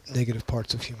 you know, negative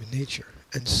parts of human nature.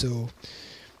 And so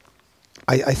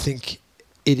I think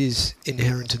it is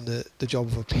inherent in the job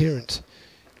of a parent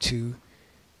to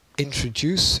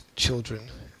introduce children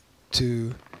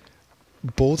to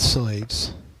both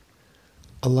sides,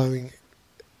 allowing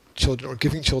children or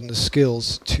giving children the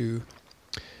skills to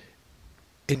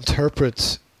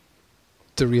interpret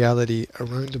the reality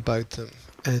around about them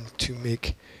and to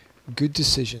make good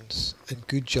decisions and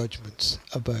good judgments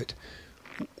about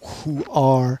who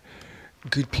are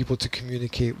good people to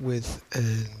communicate with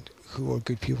and who are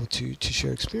good people to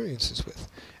share experiences with.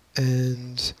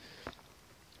 And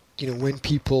you know, when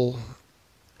people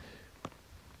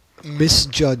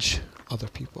misjudge other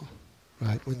people,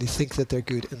 right, when they think that they're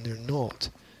good and they're not,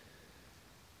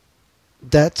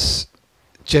 that's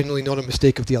generally not a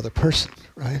mistake of the other person,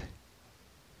 right?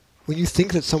 When you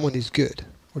think that someone is good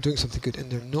or doing something good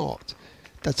and they're not,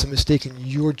 that's a mistake in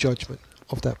your judgment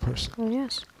of that person. Oh,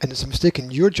 yes. And it's a mistake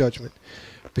in your judgment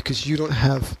because you don't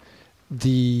have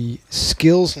the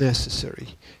skills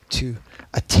necessary to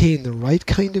attain the right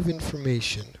kind of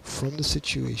information from the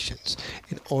situations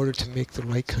in order to make the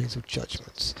right kinds of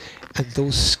judgments. And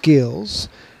those skills,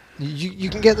 you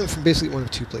can get them from basically one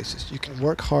of two places. You can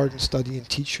work hard and study and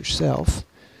teach yourself,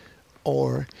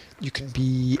 or you can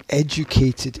be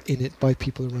educated in it by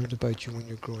people around about you when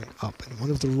you're growing up. And one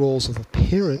of the roles of a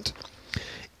parent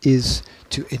is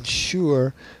to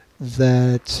ensure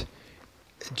that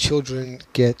children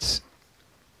get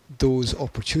those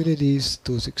opportunities,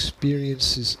 those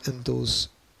experiences, and those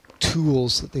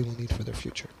tools that they will need for their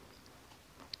future.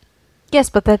 Yes,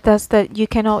 but you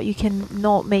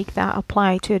cannot make that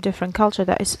apply to a different culture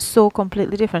that is so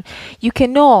completely different. You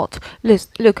cannot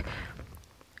look.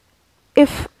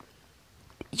 If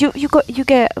you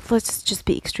get, let's just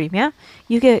be extreme, yeah.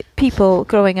 You get people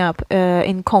growing up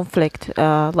in conflict,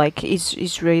 like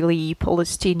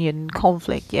Israeli-Palestinian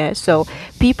conflict, yeah. So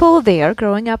people there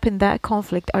growing up in that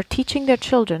conflict are teaching their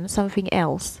children something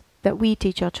else that we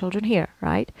teach our children here,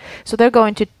 right? So they're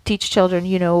going to teach children,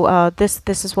 you know, this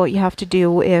is what you have to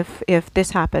do if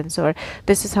this happens, or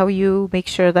this is how you make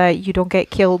sure that you don't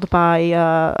get killed by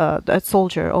a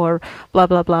soldier, or blah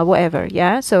blah blah, whatever.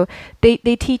 Yeah. So they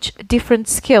teach different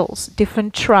skills,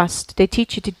 different trust. They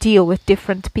teach you to deal with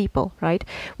different people, right?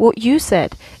 What you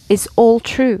said is all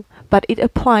true, but it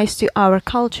applies to our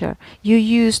culture. You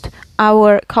used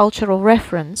our cultural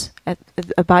reference at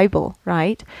a Bible,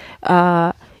 right?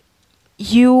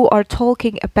 You are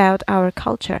talking about our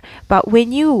culture, but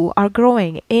when you are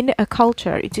growing in a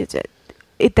culture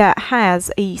that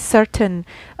has a certain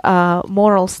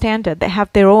moral standard, they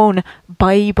have their own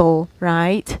Bible,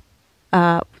 right?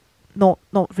 Not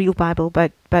real Bible,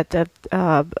 but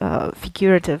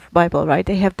figurative Bible, right?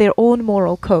 They have their own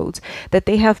moral codes that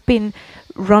they have been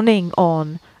running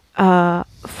on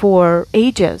for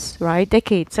ages, right?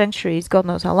 Decades, centuries, God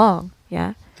knows how long,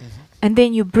 yeah. And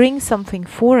then you bring something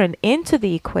foreign into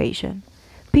the equation,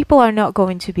 people are not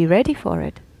going to be ready for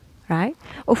it, right?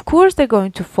 Of course they're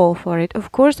going to fall for it.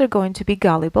 Of course they're going to be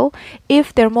gullible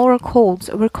if their moral codes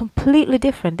were completely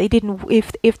different. They didn't,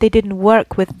 if they didn't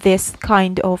work with this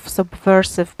kind of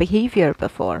subversive behavior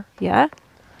before, yeah?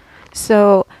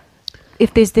 So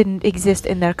if this didn't exist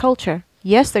in their culture,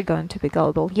 yes, they're going to be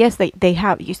gullible. Yes, they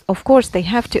have, of course they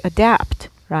have to adapt,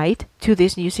 right, to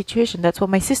this new situation. That's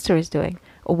what my sister is doing,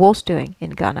 or was doing in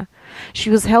Ghana.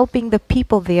 She was helping the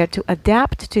people there to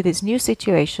adapt to this new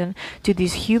situation, to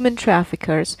these human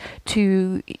traffickers,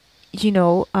 to, you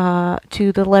know,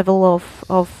 to the level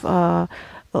of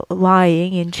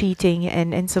lying and cheating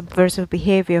and subversive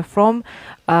behavior from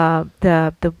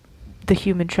the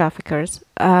human traffickers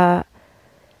that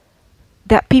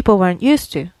people weren't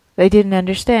used to. They didn't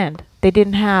understand. They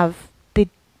didn't have.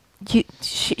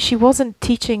 She wasn't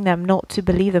teaching them not to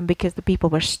believe them because the people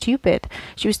were stupid.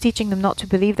 She was teaching them not to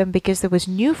believe them because it was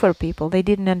new for people. They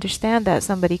didn't understand that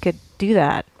somebody could do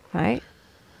that, right?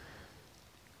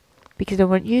 Because they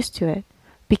weren't used to it.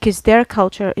 Because their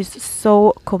culture is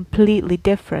so completely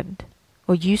different,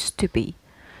 or used to be,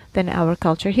 than our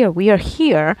culture here. We are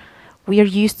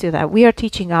used to that. We are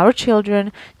teaching our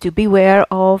children to beware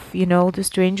of, the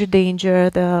stranger danger,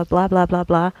 the blah, blah, blah,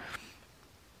 blah.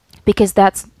 Because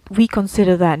we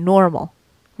consider that normal.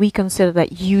 We consider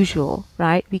that usual,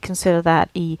 right? We consider that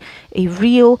a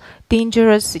real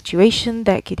dangerous situation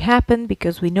that could happen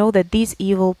because we know that these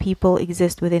evil people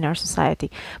exist within our society.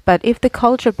 But if the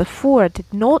culture before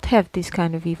did not have these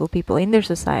kind of evil people in their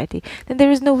society, then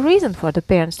there is no reason for the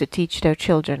parents to teach their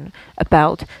children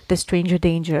about the stranger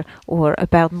danger or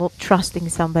about not trusting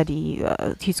somebody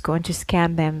who's going to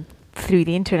scam them through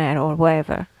the internet or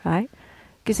whatever, right?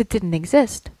 Because it didn't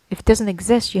exist. If it doesn't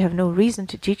exist, you have no reason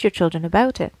to teach your children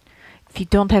about it. If you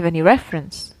don't have any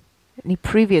reference, any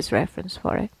previous reference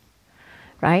for it,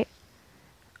 right?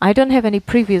 I don't have any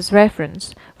previous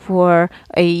reference for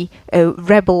a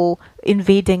rebel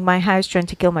invading my house trying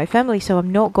to kill my family, so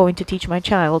I'm not going to teach my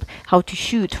child how to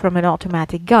shoot from an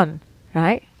automatic gun,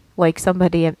 right? Like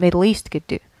somebody in the Middle East could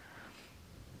do.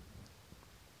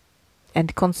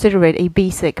 And consider it a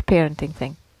basic parenting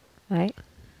thing, right?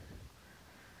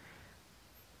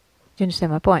 Do you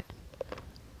understand my point?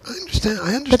 I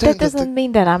understand. But that doesn't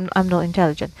mean that I'm not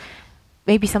intelligent.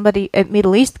 Maybe somebody at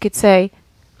Middle East could say,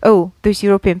 "Oh, those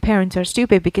European parents are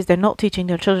stupid because they're not teaching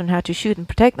their children how to shoot and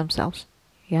protect themselves."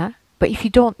 Yeah, but if you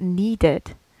don't need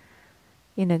it,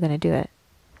 you're not going to do it.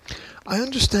 I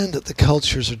understand that the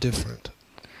cultures are different,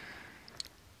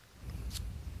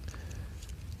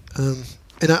 and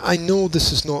I know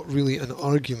this is not really an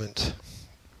argument.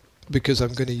 Because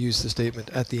I'm going to use the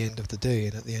statement "at the end of the day,"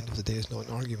 and at the end of the day is not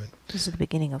an argument. This is the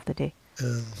beginning of the day.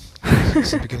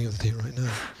 It's the beginning of the day right now.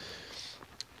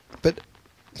 But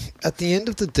at the end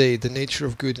of the day, the nature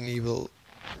of good and evil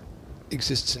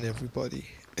exists in everybody.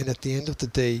 And at the end of the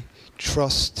day,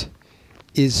 trust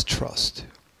is trust.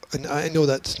 And I know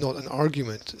that's not an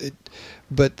argument,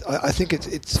 but I think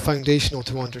it's foundational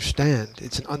to understand.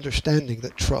 It's an understanding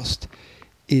that trust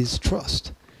is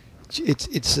trust.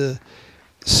 It's a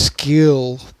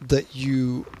skill that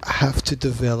you have to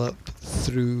develop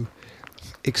through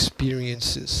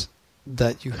experiences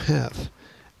that you have,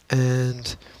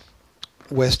 and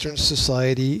Western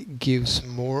society gives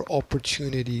more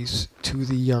opportunities to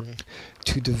the young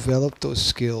to develop those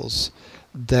skills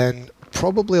than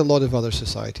probably a lot of other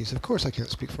societies. Of course I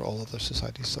can't speak for all other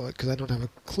societies, so because I don't have a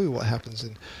clue what happens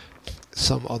in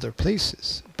some other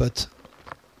places, but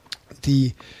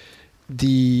the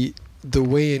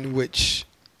way in which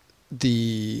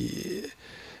the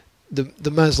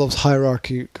Maslow's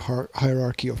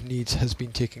hierarchy of needs has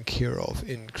been taken care of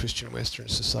in Christian Western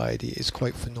society is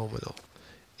quite phenomenal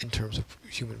in terms of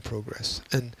human progress.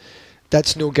 And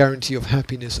that's no guarantee of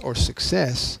happiness or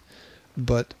success,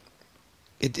 but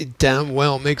it damn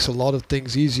well makes a lot of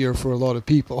things easier for a lot of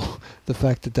people, the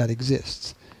fact that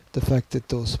exists. The fact that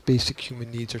those basic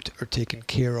human needs are taken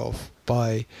care of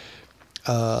by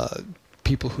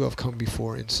people who have come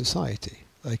before in society.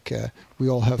 Like we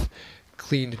all have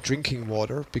clean drinking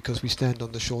water because we stand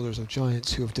on the shoulders of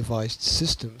giants who have devised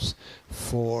systems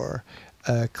for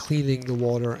cleaning the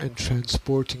water and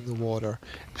transporting the water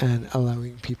and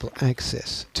allowing people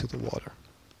access to the water.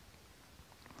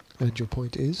 And your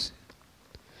point is?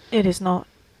 It is not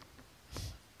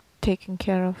taken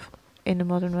care of in a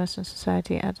modern Western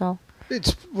society at all.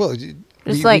 It's, well,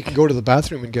 we can go to the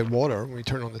bathroom and get water when we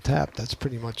turn on the tap. That's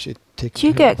pretty much it.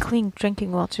 You get clean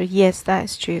drinking water. Yes, that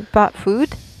is true. But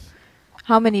food?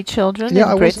 How many children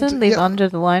in Britain live under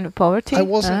the line of poverty? I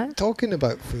wasn't talking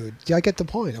about food. Yeah, I get the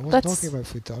point. I wasn't talking about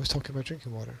food, though. I was talking about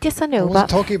drinking water. Yes, I know. I wasn't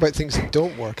talking about things that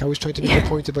don't work. I was trying to make a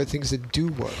point about things that do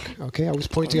work. Okay? I was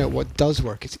pointing out what does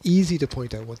work. It's easy to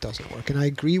point out what doesn't work, and I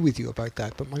agree with you about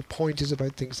that, but my point is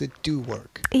about things that do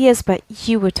work. Yes, but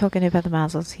you were talking about the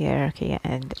Maslow's hierarchy,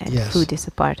 and yes. Food is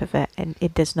a part of it, and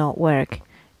it does not work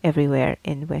everywhere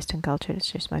in Western culture.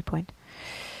 That's just my point.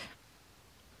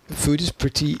 Food is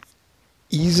pretty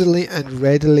easily and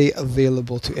readily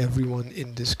available to everyone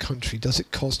in this country. Does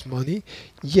it cost money?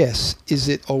 Yes. Is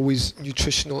it always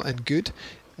nutritional and good?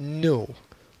 No.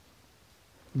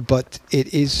 But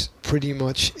it is pretty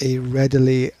much a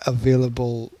readily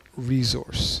available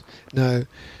resource. Now,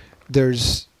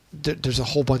 there's there's a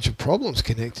whole bunch of problems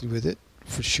connected with it,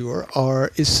 for sure.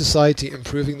 Is society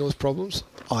improving those problems?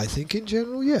 I think in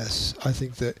general, yes. I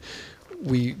think that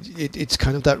it's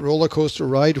kind of that roller coaster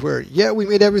ride where, we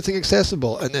made everything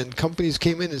accessible, and then companies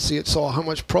came in and saw how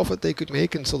much profit they could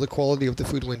make, and so the quality of the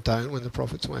food went down when the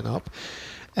profits went up,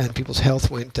 and people's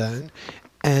health went down.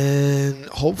 And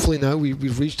hopefully now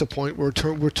we've reached a point where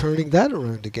we're turning that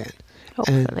around again.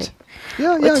 Hopefully.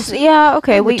 And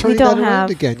okay. We don't have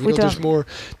again.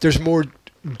 There's more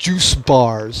juice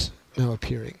bars now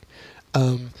appearing.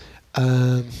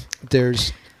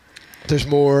 There's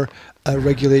more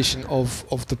regulation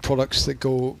of the products that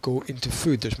go into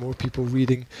food. There's more people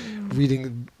reading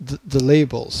the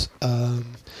labels.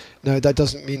 Now that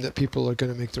doesn't mean that people are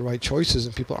going to make the right choices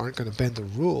and people aren't going to bend the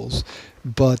rules,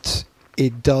 but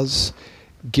it does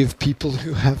give people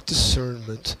who have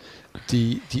discernment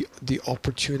the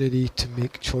opportunity to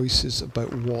make choices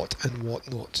about what and what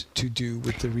not to do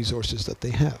with the resources that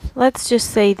they have. Let's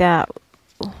just say that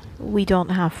we don't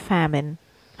have famine.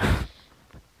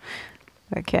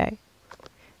 Okay.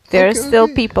 There are still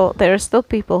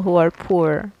people who are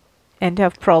poor and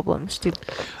have problems to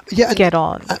get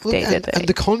on day to day. And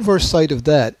the converse side of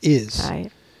that is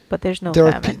right. But there's no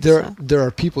famine. famine. There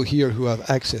are people here who have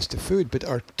access to food but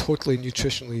are totally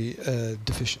nutritionally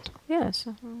deficient. Yes.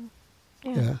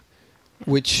 Yeah.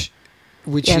 Which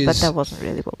yeah, is... but that wasn't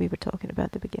really what we were talking about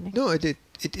at the beginning. No,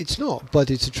 it's not, but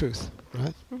it's the truth,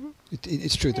 right? Mm-hmm.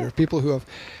 It's true. There are people who have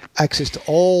access to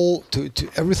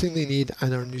everything they need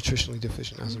and are nutritionally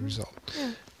deficient as a result,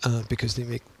 because they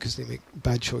make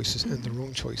bad choices and the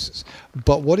wrong choices.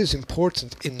 But what is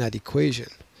important in that equation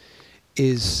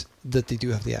is that they do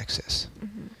have the access,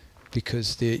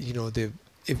 because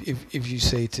if you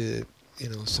say to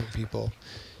some people,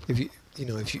 if you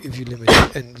limit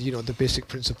it, and the basic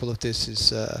principle of this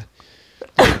is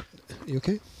you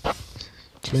okay?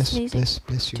 Bless you.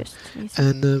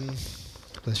 And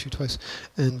bless you twice.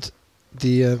 And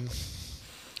the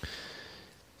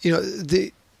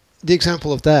the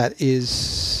example of that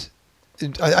is,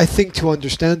 I think to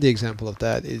understand the example of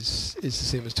that is the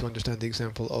same as to understand the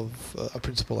example of a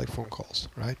principle like phone calls,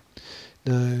 right?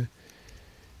 Now,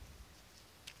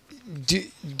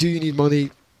 do you need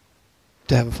money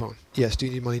to have a phone? Yes. Do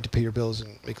you need money to pay your bills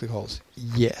and make the calls?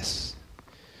 Yes.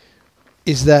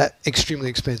 Is that extremely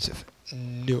expensive?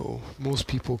 No. Most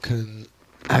people can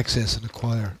access and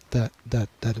acquire that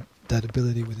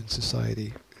ability within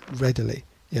society readily.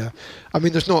 Yeah, I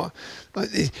mean, there's not.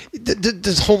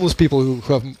 There's homeless people who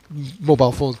have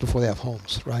mobile phones before they have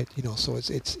homes, right? So it's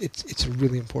a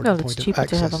really important point of access. It's cheaper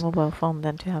to have a mobile phone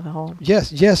than to have a home.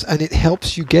 Yes, and it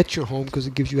helps you get your home because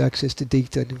it gives you access to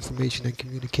data and information and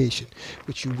communication,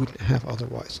 which you wouldn't have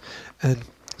otherwise. And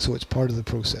so it's part of the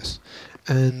process.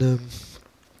 And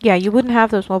yeah, you wouldn't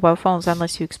have those mobile phones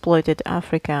unless you exploited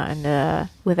Africa and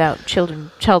without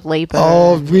child labor.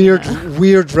 Oh,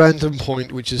 weird random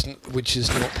point, which is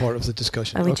not part of the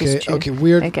discussion.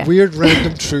 Weird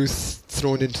random truth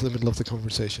thrown into the middle of the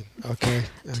conversation. Okay.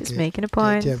 Just making a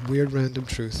point. Yeah, weird random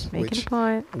truth. Making a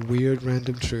point. Weird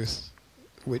random truth,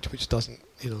 which doesn't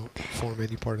form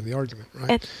any part of the argument,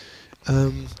 right?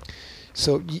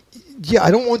 So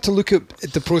I don't want to look at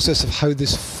the process of how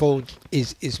this phone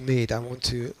is made. I want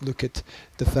to look at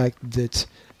the fact that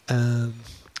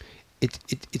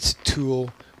it's a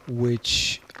tool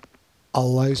which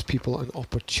allows people an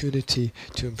opportunity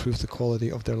to improve the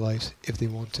quality of their lives if they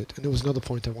want it. And there was another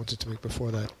point I wanted to make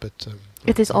before that, but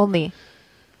it is only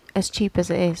as cheap as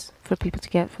it is for people to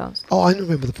get phones. Oh, I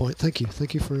remember the point. Thank you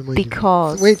for reminding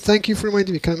me. Wait, thank you for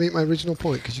reminding me. Can I make my original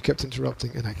point? Because you kept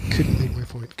interrupting, and I couldn't make my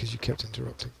point because you kept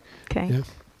interrupting. Okay.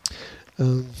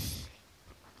 Yeah.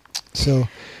 So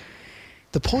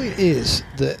the point is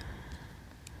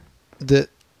that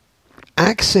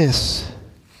access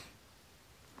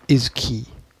is key.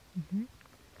 Mm-hmm.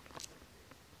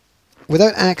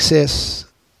 Without access,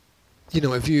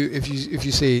 if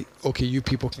you say, okay, you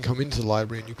people can come into the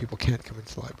library and you people can't come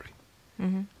into the library,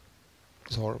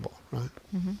 it's horrible, right?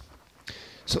 Mm-hmm.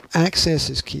 So access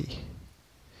is key.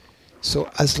 So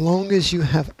as long as you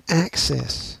have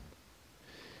access,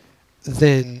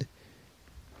 then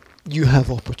you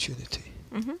have opportunity.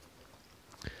 Mm-hmm.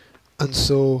 And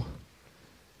so,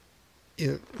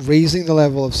 raising the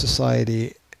level of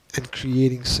society and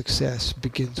creating success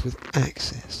begins with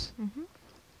access. Mm-hmm.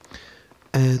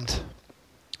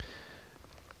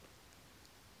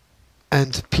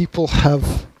 And people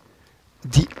have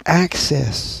the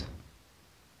access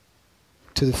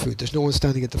to the food. There's no one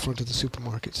standing at the front of the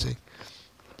supermarket saying,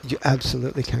 you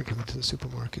absolutely can't come into the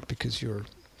supermarket because you're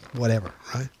whatever,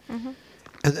 right? Mm-hmm.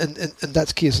 And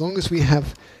that's key. As long as we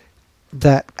have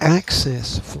that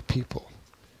access for people,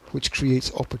 which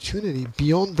creates opportunity.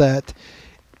 Beyond that,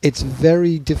 it's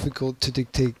very difficult to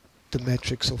dictate the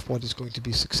metrics of what is going to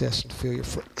be success and failure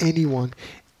for anyone,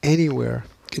 anywhere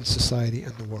in society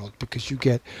and the world, because you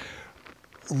get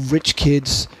rich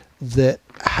kids that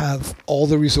have all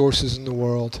the resources in the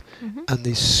world, and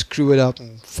they screw it up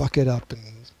and fuck it up and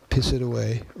piss it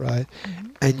away, right?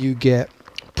 And you get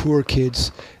poor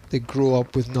kids that grow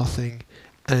up with nothing,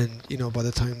 and by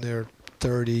the time they're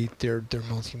 30, they're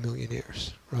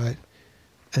multi-millionaires, right?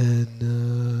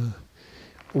 And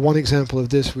one example of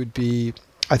this would be,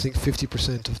 I think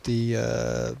 50% of the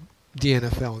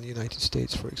NFL in the United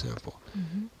States, for example.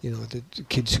 The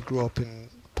kids who grow up in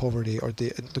poverty, or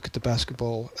look at the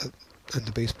basketball and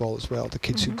the baseball as well. The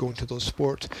kids who go into those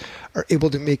sports are able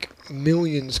to make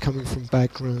millions coming from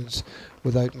backgrounds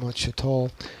without much at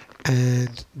all.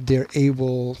 And they're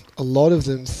able, a lot of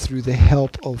them, through the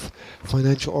help of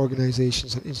financial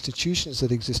organizations and institutions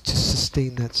that exist, to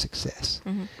sustain that success.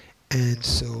 And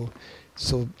so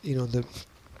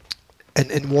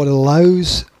and what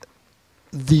allows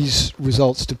these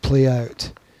results to play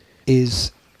out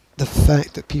is the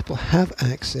fact that people have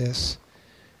access,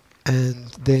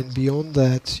 and then beyond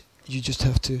that, you just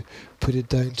have to put it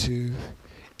down to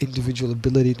individual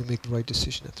ability to make the right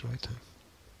decision at the right time.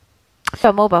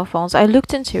 For mobile phones, I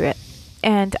looked into it,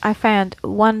 and I found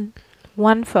one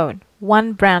phone,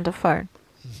 one brand of phone.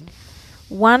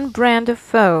 One brand of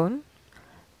phone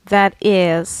that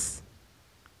does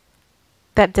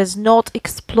not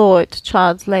exploit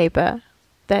child labor,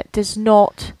 that does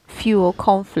not fuel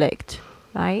conflict,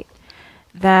 right?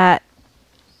 That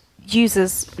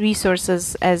uses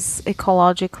resources as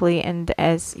ecologically and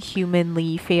as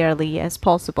humanly fairly as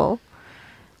possible.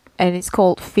 And it's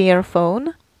called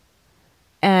Fairphone.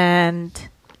 And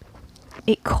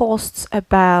it costs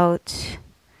about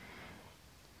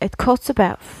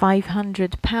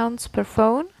 £500 per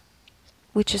phone,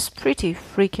 which is pretty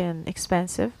freaking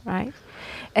expensive, right?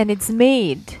 And it's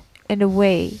made in a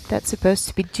way that's supposed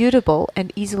to be durable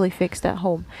and easily fixed at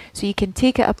home. So you can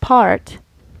take it apart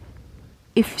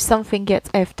if something gets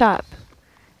effed up,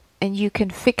 and you can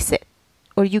fix it,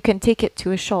 or you can take it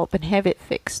to a shop and have it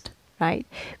fixed, right?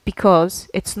 Because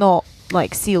it's not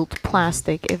like sealed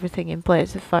plastic, everything in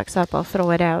place. If it fucks up, I'll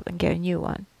throw it out and get a new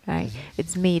one, right?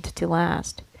 It's made to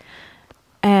last.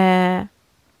 And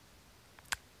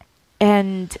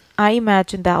I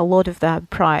imagine that a lot of that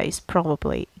price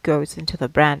probably goes into the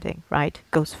branding, right?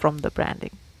 Goes from the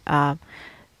branding. But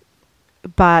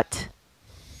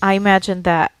I imagine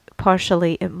that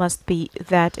partially it must be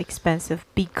that expensive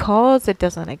because it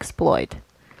doesn't exploit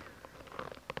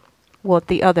what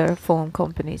the other phone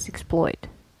companies exploit,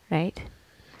 right?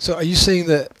 So are you saying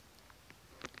that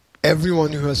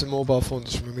everyone who has a mobile phone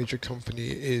that's from a major company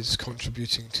is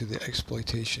contributing to the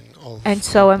exploitation of... And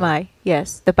so am I,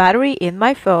 yes. The battery in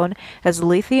my phone has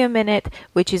lithium in it,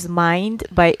 which is mined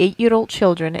by 8-year-old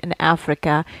children in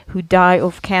Africa who die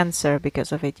of cancer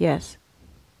because of it, yes.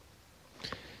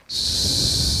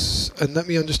 And let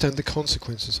me understand the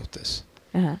consequences of this.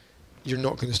 Uh-huh. You're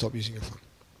not going to stop using your phone.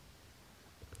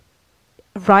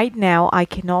 Right now, I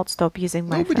cannot stop using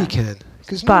my phone. Nobody can,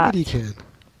 because nobody can.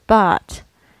 But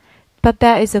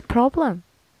that is a problem.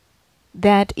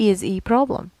 That is a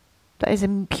problem. That is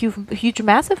a huge,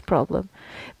 massive problem.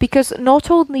 Because not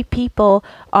only people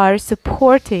are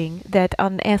supporting that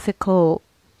unethical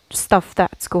stuff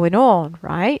that's going on,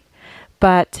 right?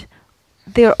 But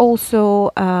they're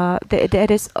also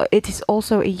it is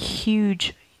also a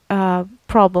huge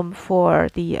problem for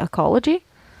the ecology,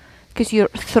 because you're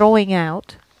throwing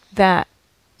out that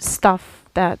stuff,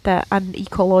 that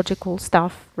unecological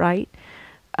stuff, right?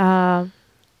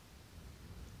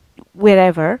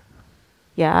 Wherever,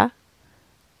 yeah,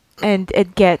 and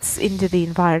it gets into the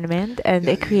environment, and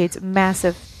it creates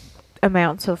massive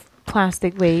amounts of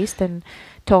plastic waste and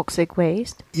toxic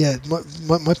waste. Yeah,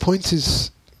 my point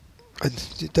is, and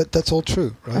that's all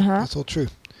true, right? Uh-huh. That's all true.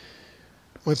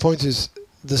 My point is,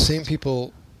 the same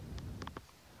people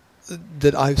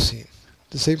that I've seen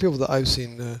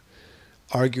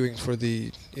arguing for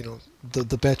the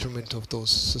betterment of those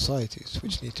societies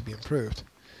which need to be improved,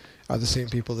 are the same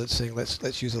people that saying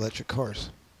let's use electric cars.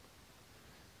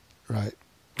 Right.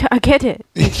 I get it.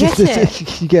 I get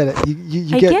it. You get it.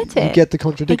 You get the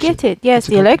contradiction. I get it. Yes,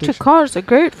 the electric cars are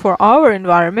great for our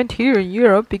environment here in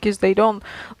Europe because they don't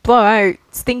blow out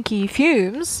stinky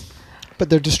fumes. But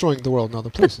they're destroying the world in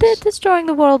other places. But they're destroying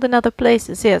the world in other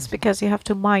places, yes, because you have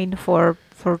to mine for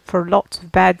lots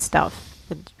of bad stuff.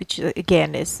 which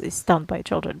again is done by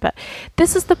children. But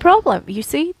this is the problem. You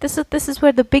see, this is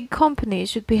where the big companies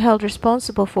should be held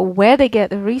responsible for where they get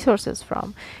the resources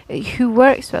from, who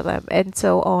works for them, and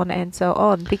so on and so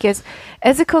on. Because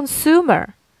as a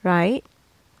consumer, right,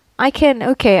 I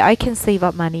can save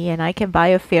up money and I can buy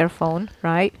a fair phone,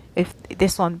 right? If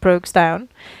this one breaks down,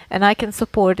 and I can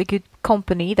support a good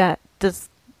company that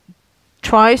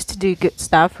tries to do good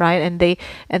stuff, right? And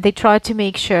they try to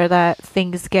make sure that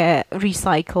things get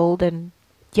recycled and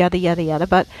yada yada yada.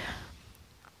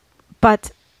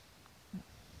 But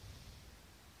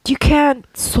you can't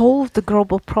solve the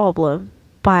global problem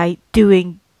by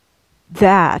doing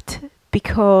that,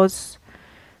 because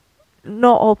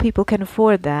not all people can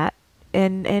afford that,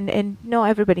 and not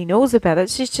everybody knows about it.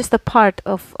 It's just a part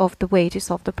of the way to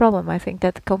solve the problem. I think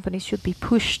that the companies should be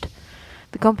pushed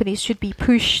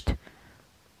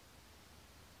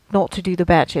not to do the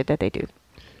bad shit that they do.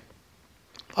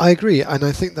 I agree, and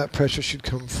I think that pressure should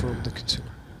come from the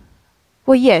consumer.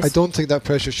 Well, yes. I don't think that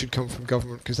pressure should come from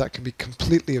government, because that can be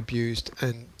completely abused,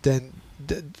 and then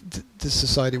the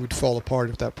society would fall apart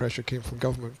if that pressure came from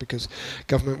government, because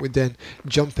government would then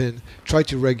jump in, try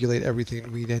to regulate everything,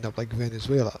 and we'd end up like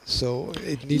Venezuela. So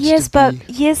it needs to come from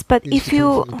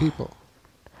the people.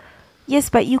 Yes,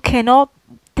 but you cannot.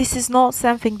 This is not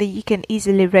something that you can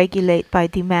easily regulate by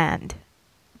demand,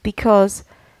 because.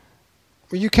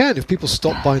 Well, you can if people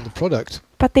stop buying the product.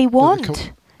 But they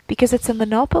won't, because it's a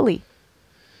monopoly,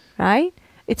 right?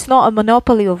 It's not a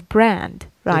monopoly of brand,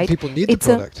 right? And people need the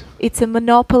product. It's a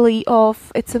monopoly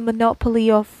of.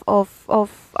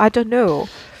 I don't know.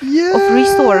 Yes. Of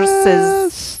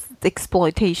resources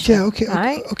exploitation. Yeah. Okay.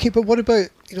 Right? Okay. But what about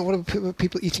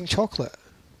people eating chocolate?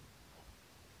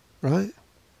 Right.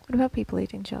 What about people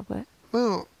eating chocolate?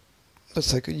 Well,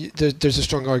 that's like there's a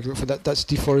strong argument for that. That's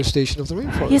deforestation of the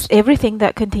rainforest. Yes, everything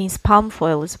that contains palm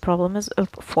oil is a problem.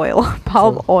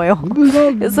 Palm oil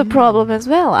is a problem as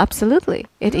well. Absolutely,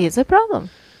 it is a problem.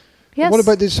 Yes. What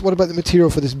about this? What about the material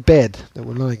for this bed that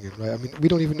we're lying in? Right. I mean, we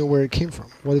don't even know where it came from.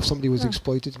 What if somebody was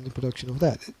exploited in the production of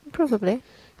that? Probably.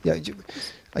 Yeah.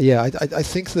 I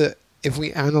think that if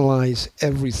we analyze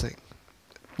everything,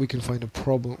 we can find a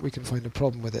problem. We can find a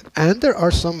problem with it, and there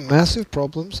are some massive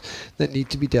problems that need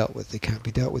to be dealt with. They can't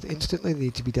be dealt with instantly. They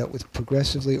need to be dealt with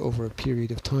progressively over a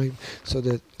period of time, so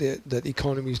that that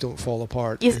economies don't fall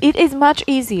apart. Yes, it is much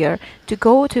easier to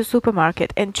go to a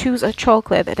supermarket and choose a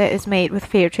chocolate that is made with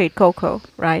fair trade cocoa,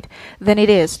 right, than it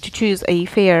is to choose a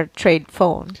fair trade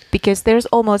phone, because there's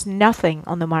almost nothing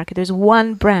on the market. There's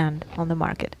one brand on the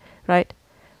market, right?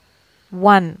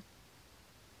 One.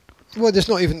 Well, there's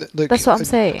not even. That's what I'm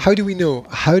saying. How do we know?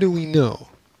 How do we know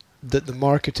that the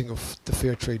marketing of the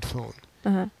fair trade phone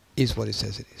is what it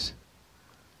says it is?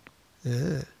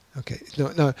 Okay.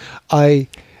 No.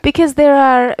 Because there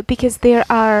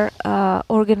are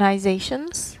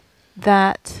organizations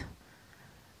that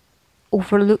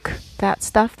overlook that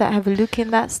stuff, that have a look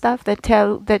in that stuff, that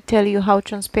tell you how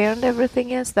transparent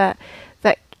everything is. That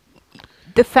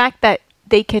the fact that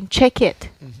they can check it,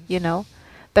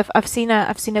 I've seen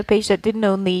a page that didn't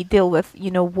only deal with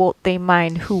what they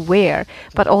mine, who, where,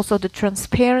 but also the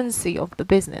transparency of the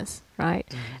business, right?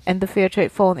 And the fair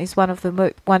trade phone is one of the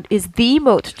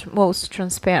most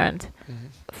transparent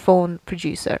phone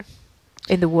producer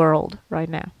in the world right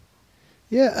now.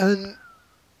 Yeah, and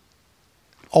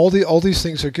all these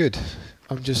things are good.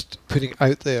 I'm just putting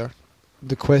out there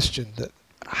the question that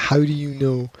how do you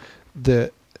know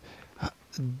that?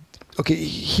 Okay,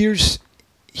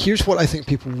 Here's what I think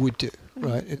people would do,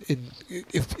 right?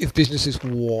 If business is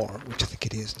war, which I think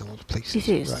it is in all places. It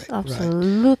is, right,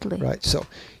 absolutely. Right. So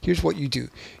here's what you do.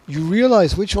 You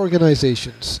realize which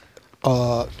organizations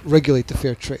regulate the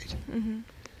fair trade, and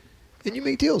you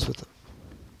make deals with them.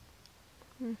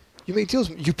 You make deals.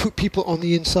 You put people on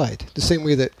the inside, the same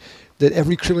way that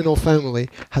every criminal family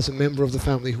has a member of the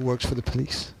family who works for the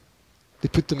police. They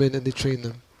put them in and they train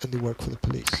them, and they work for the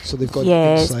police. So they've got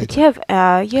inside. But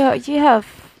you have.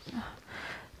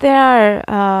 There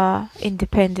are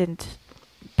independent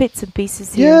bits and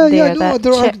pieces here and there that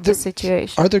check the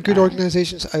situation. Are there good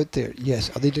organizations out there? Yes.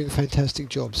 Are they doing fantastic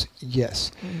jobs?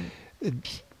 Yes.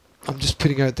 I'm just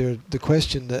putting out there the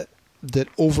question that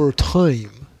over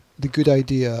time the good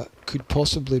idea could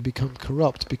possibly become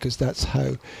corrupt, because that's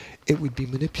how it would be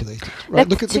manipulated. Right?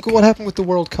 Look at what happened with the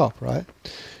World Cup, right?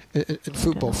 In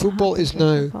football. Football is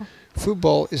now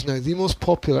the most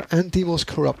popular and the most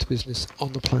corrupt business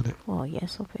on the planet. Well,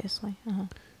 yes, obviously.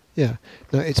 Yeah.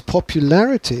 Now, its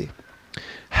popularity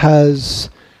has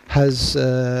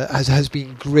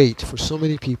been great for so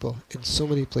many people in so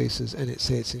many places, and it's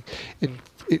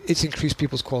it's increased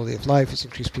people's quality of life. It's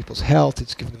increased people's health.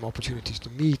 It's given them opportunities to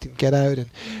meet and get out. And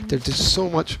there's just so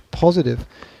much positive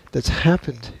that's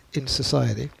happened in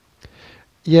society.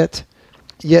 Yet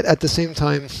at the same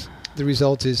time, the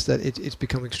result is that it's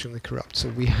become extremely corrupt. So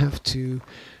we have to.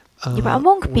 Yeah, but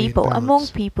among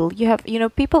people, you have,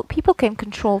 people can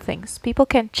control things. People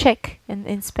can check and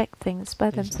inspect things by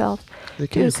themselves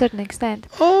to a certain extent.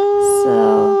 Oh,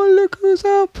 so look who's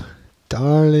up,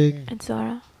 darling. And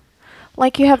Zara,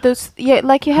 like you have those,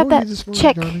 like you have that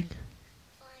check. Darling?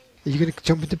 Are you gonna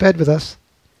jump into bed with us?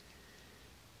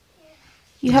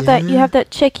 You have that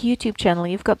Czech YouTube channel.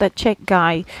 You've got that Czech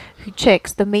guy who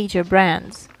checks the major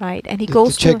brands, right? And he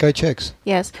goes the Czech guy checks.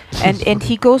 Yes, and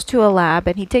he goes to a lab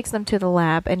and he takes them to the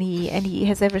lab and he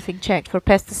has everything checked for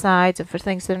pesticides and for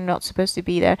things that are not supposed to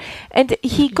be there. And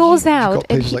he goes out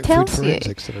and he tells you,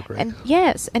 and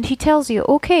yes, and he tells you,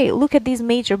 okay, look at these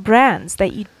major brands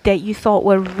that you thought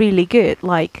were really good,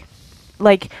 like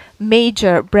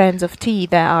major brands of tea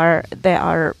that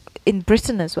are in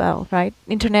Britain as well, right?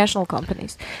 International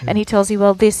companies. Yeah. And he tells you,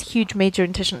 well, this huge major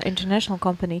international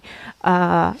company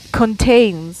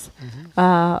contains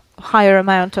higher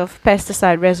amount of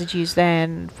pesticide residues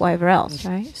than whatever else,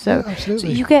 right? So, so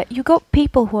you got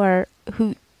people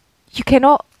who you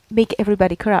cannot make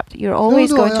everybody corrupt. You're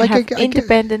always going to have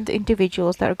independent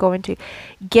individuals that are going to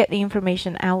get the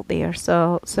information out there.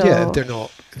 So yeah,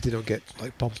 if they don't get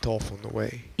like bumped off on the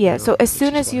way. Yeah. So as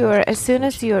soon as you're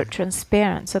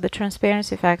transparent, so the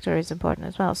transparency factor is important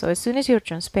as well. So as soon as you're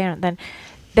transparent, then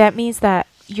that means that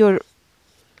your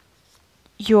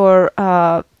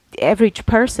average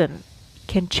person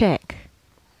can check,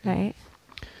 right?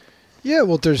 Yeah.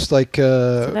 Well, there's like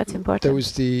so that's important. There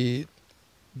was the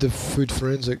food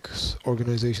forensics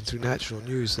organization through Natural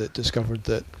News that discovered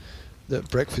that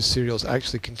breakfast cereals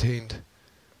actually contained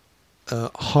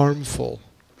harmful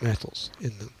metals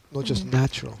in them, not just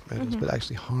natural metals, but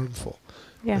actually harmful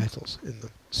metals in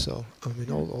them. So I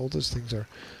mean, all those things are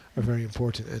very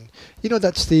important, and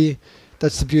that's the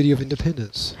beauty of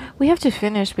independence. We have to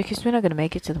finish because we're not going to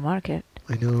make it to the market.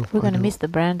 I know. We're going to miss the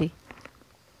brandy.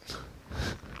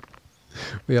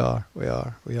 We are.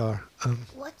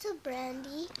 What's a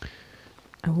brandy?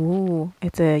 Oh,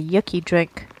 it's a yucky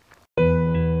drink.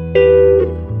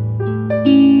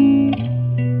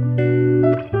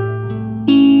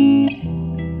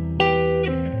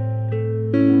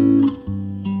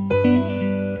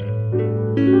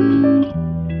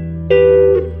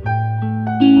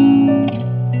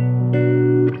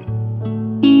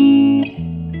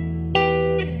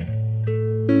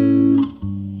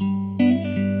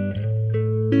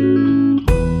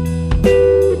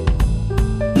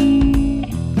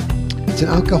 It's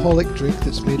an alcoholic drink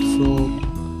that's made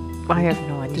from... I have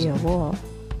no idea what.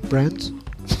 Brands?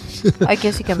 I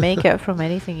guess you can make it from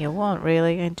anything you want,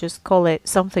 really, and just call it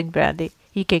something brandy.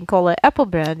 You can call it apple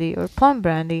brandy or plum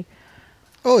brandy.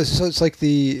 Oh, so it's like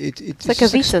it's like a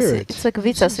Visa. It's like a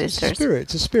Visa Sisters.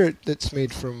 It's a spirit that's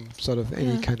made from sort of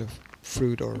any kind of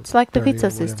fruit or... It's like the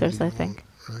Visa Sisters, I think.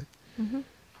 Right.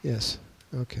 Yes.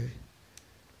 Okay.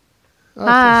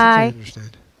 Hi. I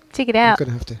understand. Check it out. I'm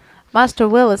gonna have to. Master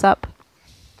Will is up.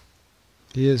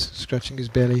 He is scratching his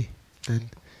belly and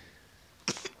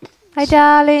hi,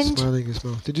 darling. Smiling as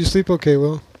well. Did you sleep okay,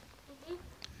 Will?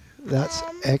 That's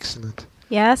excellent.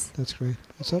 Yes. That's great.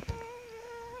 What's up? I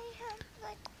have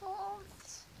like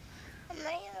colds. And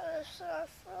I have a sore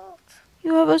throat.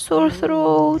 You have a sore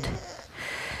throat.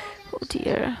 Oh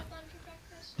dear.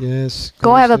 Yes.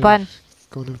 Go have a bun.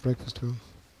 Go and have breakfast, Will.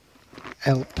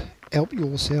 Help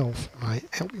yourself, mate.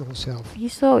 Help yourself. You're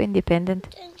so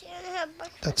independent.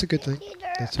 That's a good thing.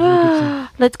 That's a very good thing.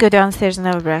 Let's go downstairs and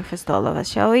have a breakfast, all of us,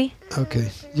 shall we? Okay.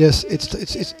 Yes, it's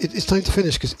time to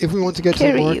finish because if we want to get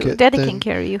to the market, Daddy can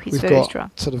carry you. He's very strong.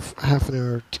 We've got sort of half an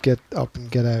hour to get up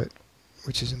and get out,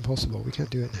 which is impossible. We can't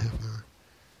do it in half an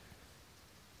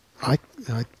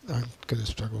hour. I'm gonna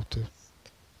struggle to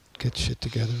get shit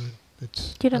together.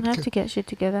 You don't have to get shit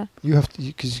together. You have to,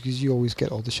 because you always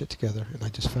get all the shit together, and I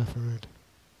just faff around.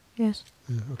 Yes.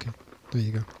 Yeah, okay. There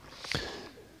you go.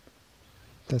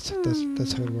 That's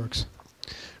how it works.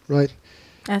 Right.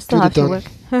 I still have to work.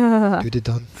 Duty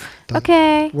done.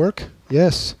 Okay. Work?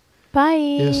 Yes. Bye.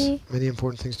 Yes. Many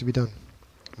important things to be done.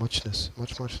 Muchness.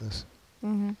 Muchness.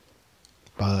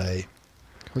 Bye.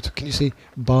 Can you say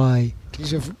bye? Can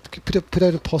you say put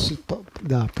out a positive?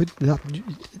 Nah, put that.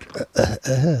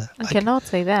 I cannot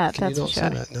say that. Can that's you not sure. say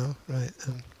that? No, right.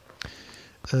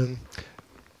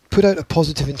 Put out a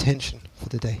positive intention for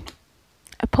the day.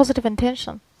 A positive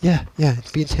intention. Yeah.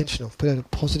 Be intentional. Put out a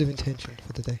positive intention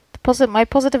for the day. The My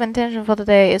positive intention for the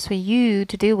day is for you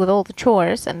to deal with all the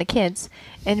chores and the kids,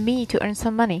 and me to earn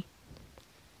some money.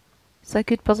 It's a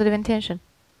good positive intention.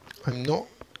 I'm not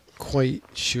quite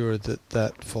sure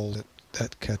that falls in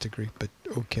that category, but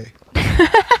okay.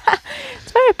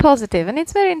 It's very positive and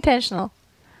it's very intentional.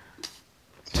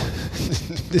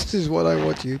 This is what I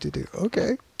want you to do.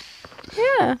 Okay.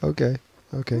 Yeah. Okay.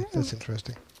 That's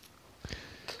interesting.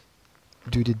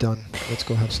 Duty done. Let's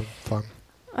go have some fun.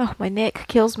 Oh, my neck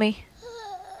kills me.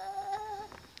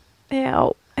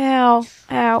 Ow, ow,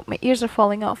 ow. My ears are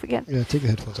falling off again. Yeah, take the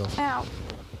headphones off. Ow.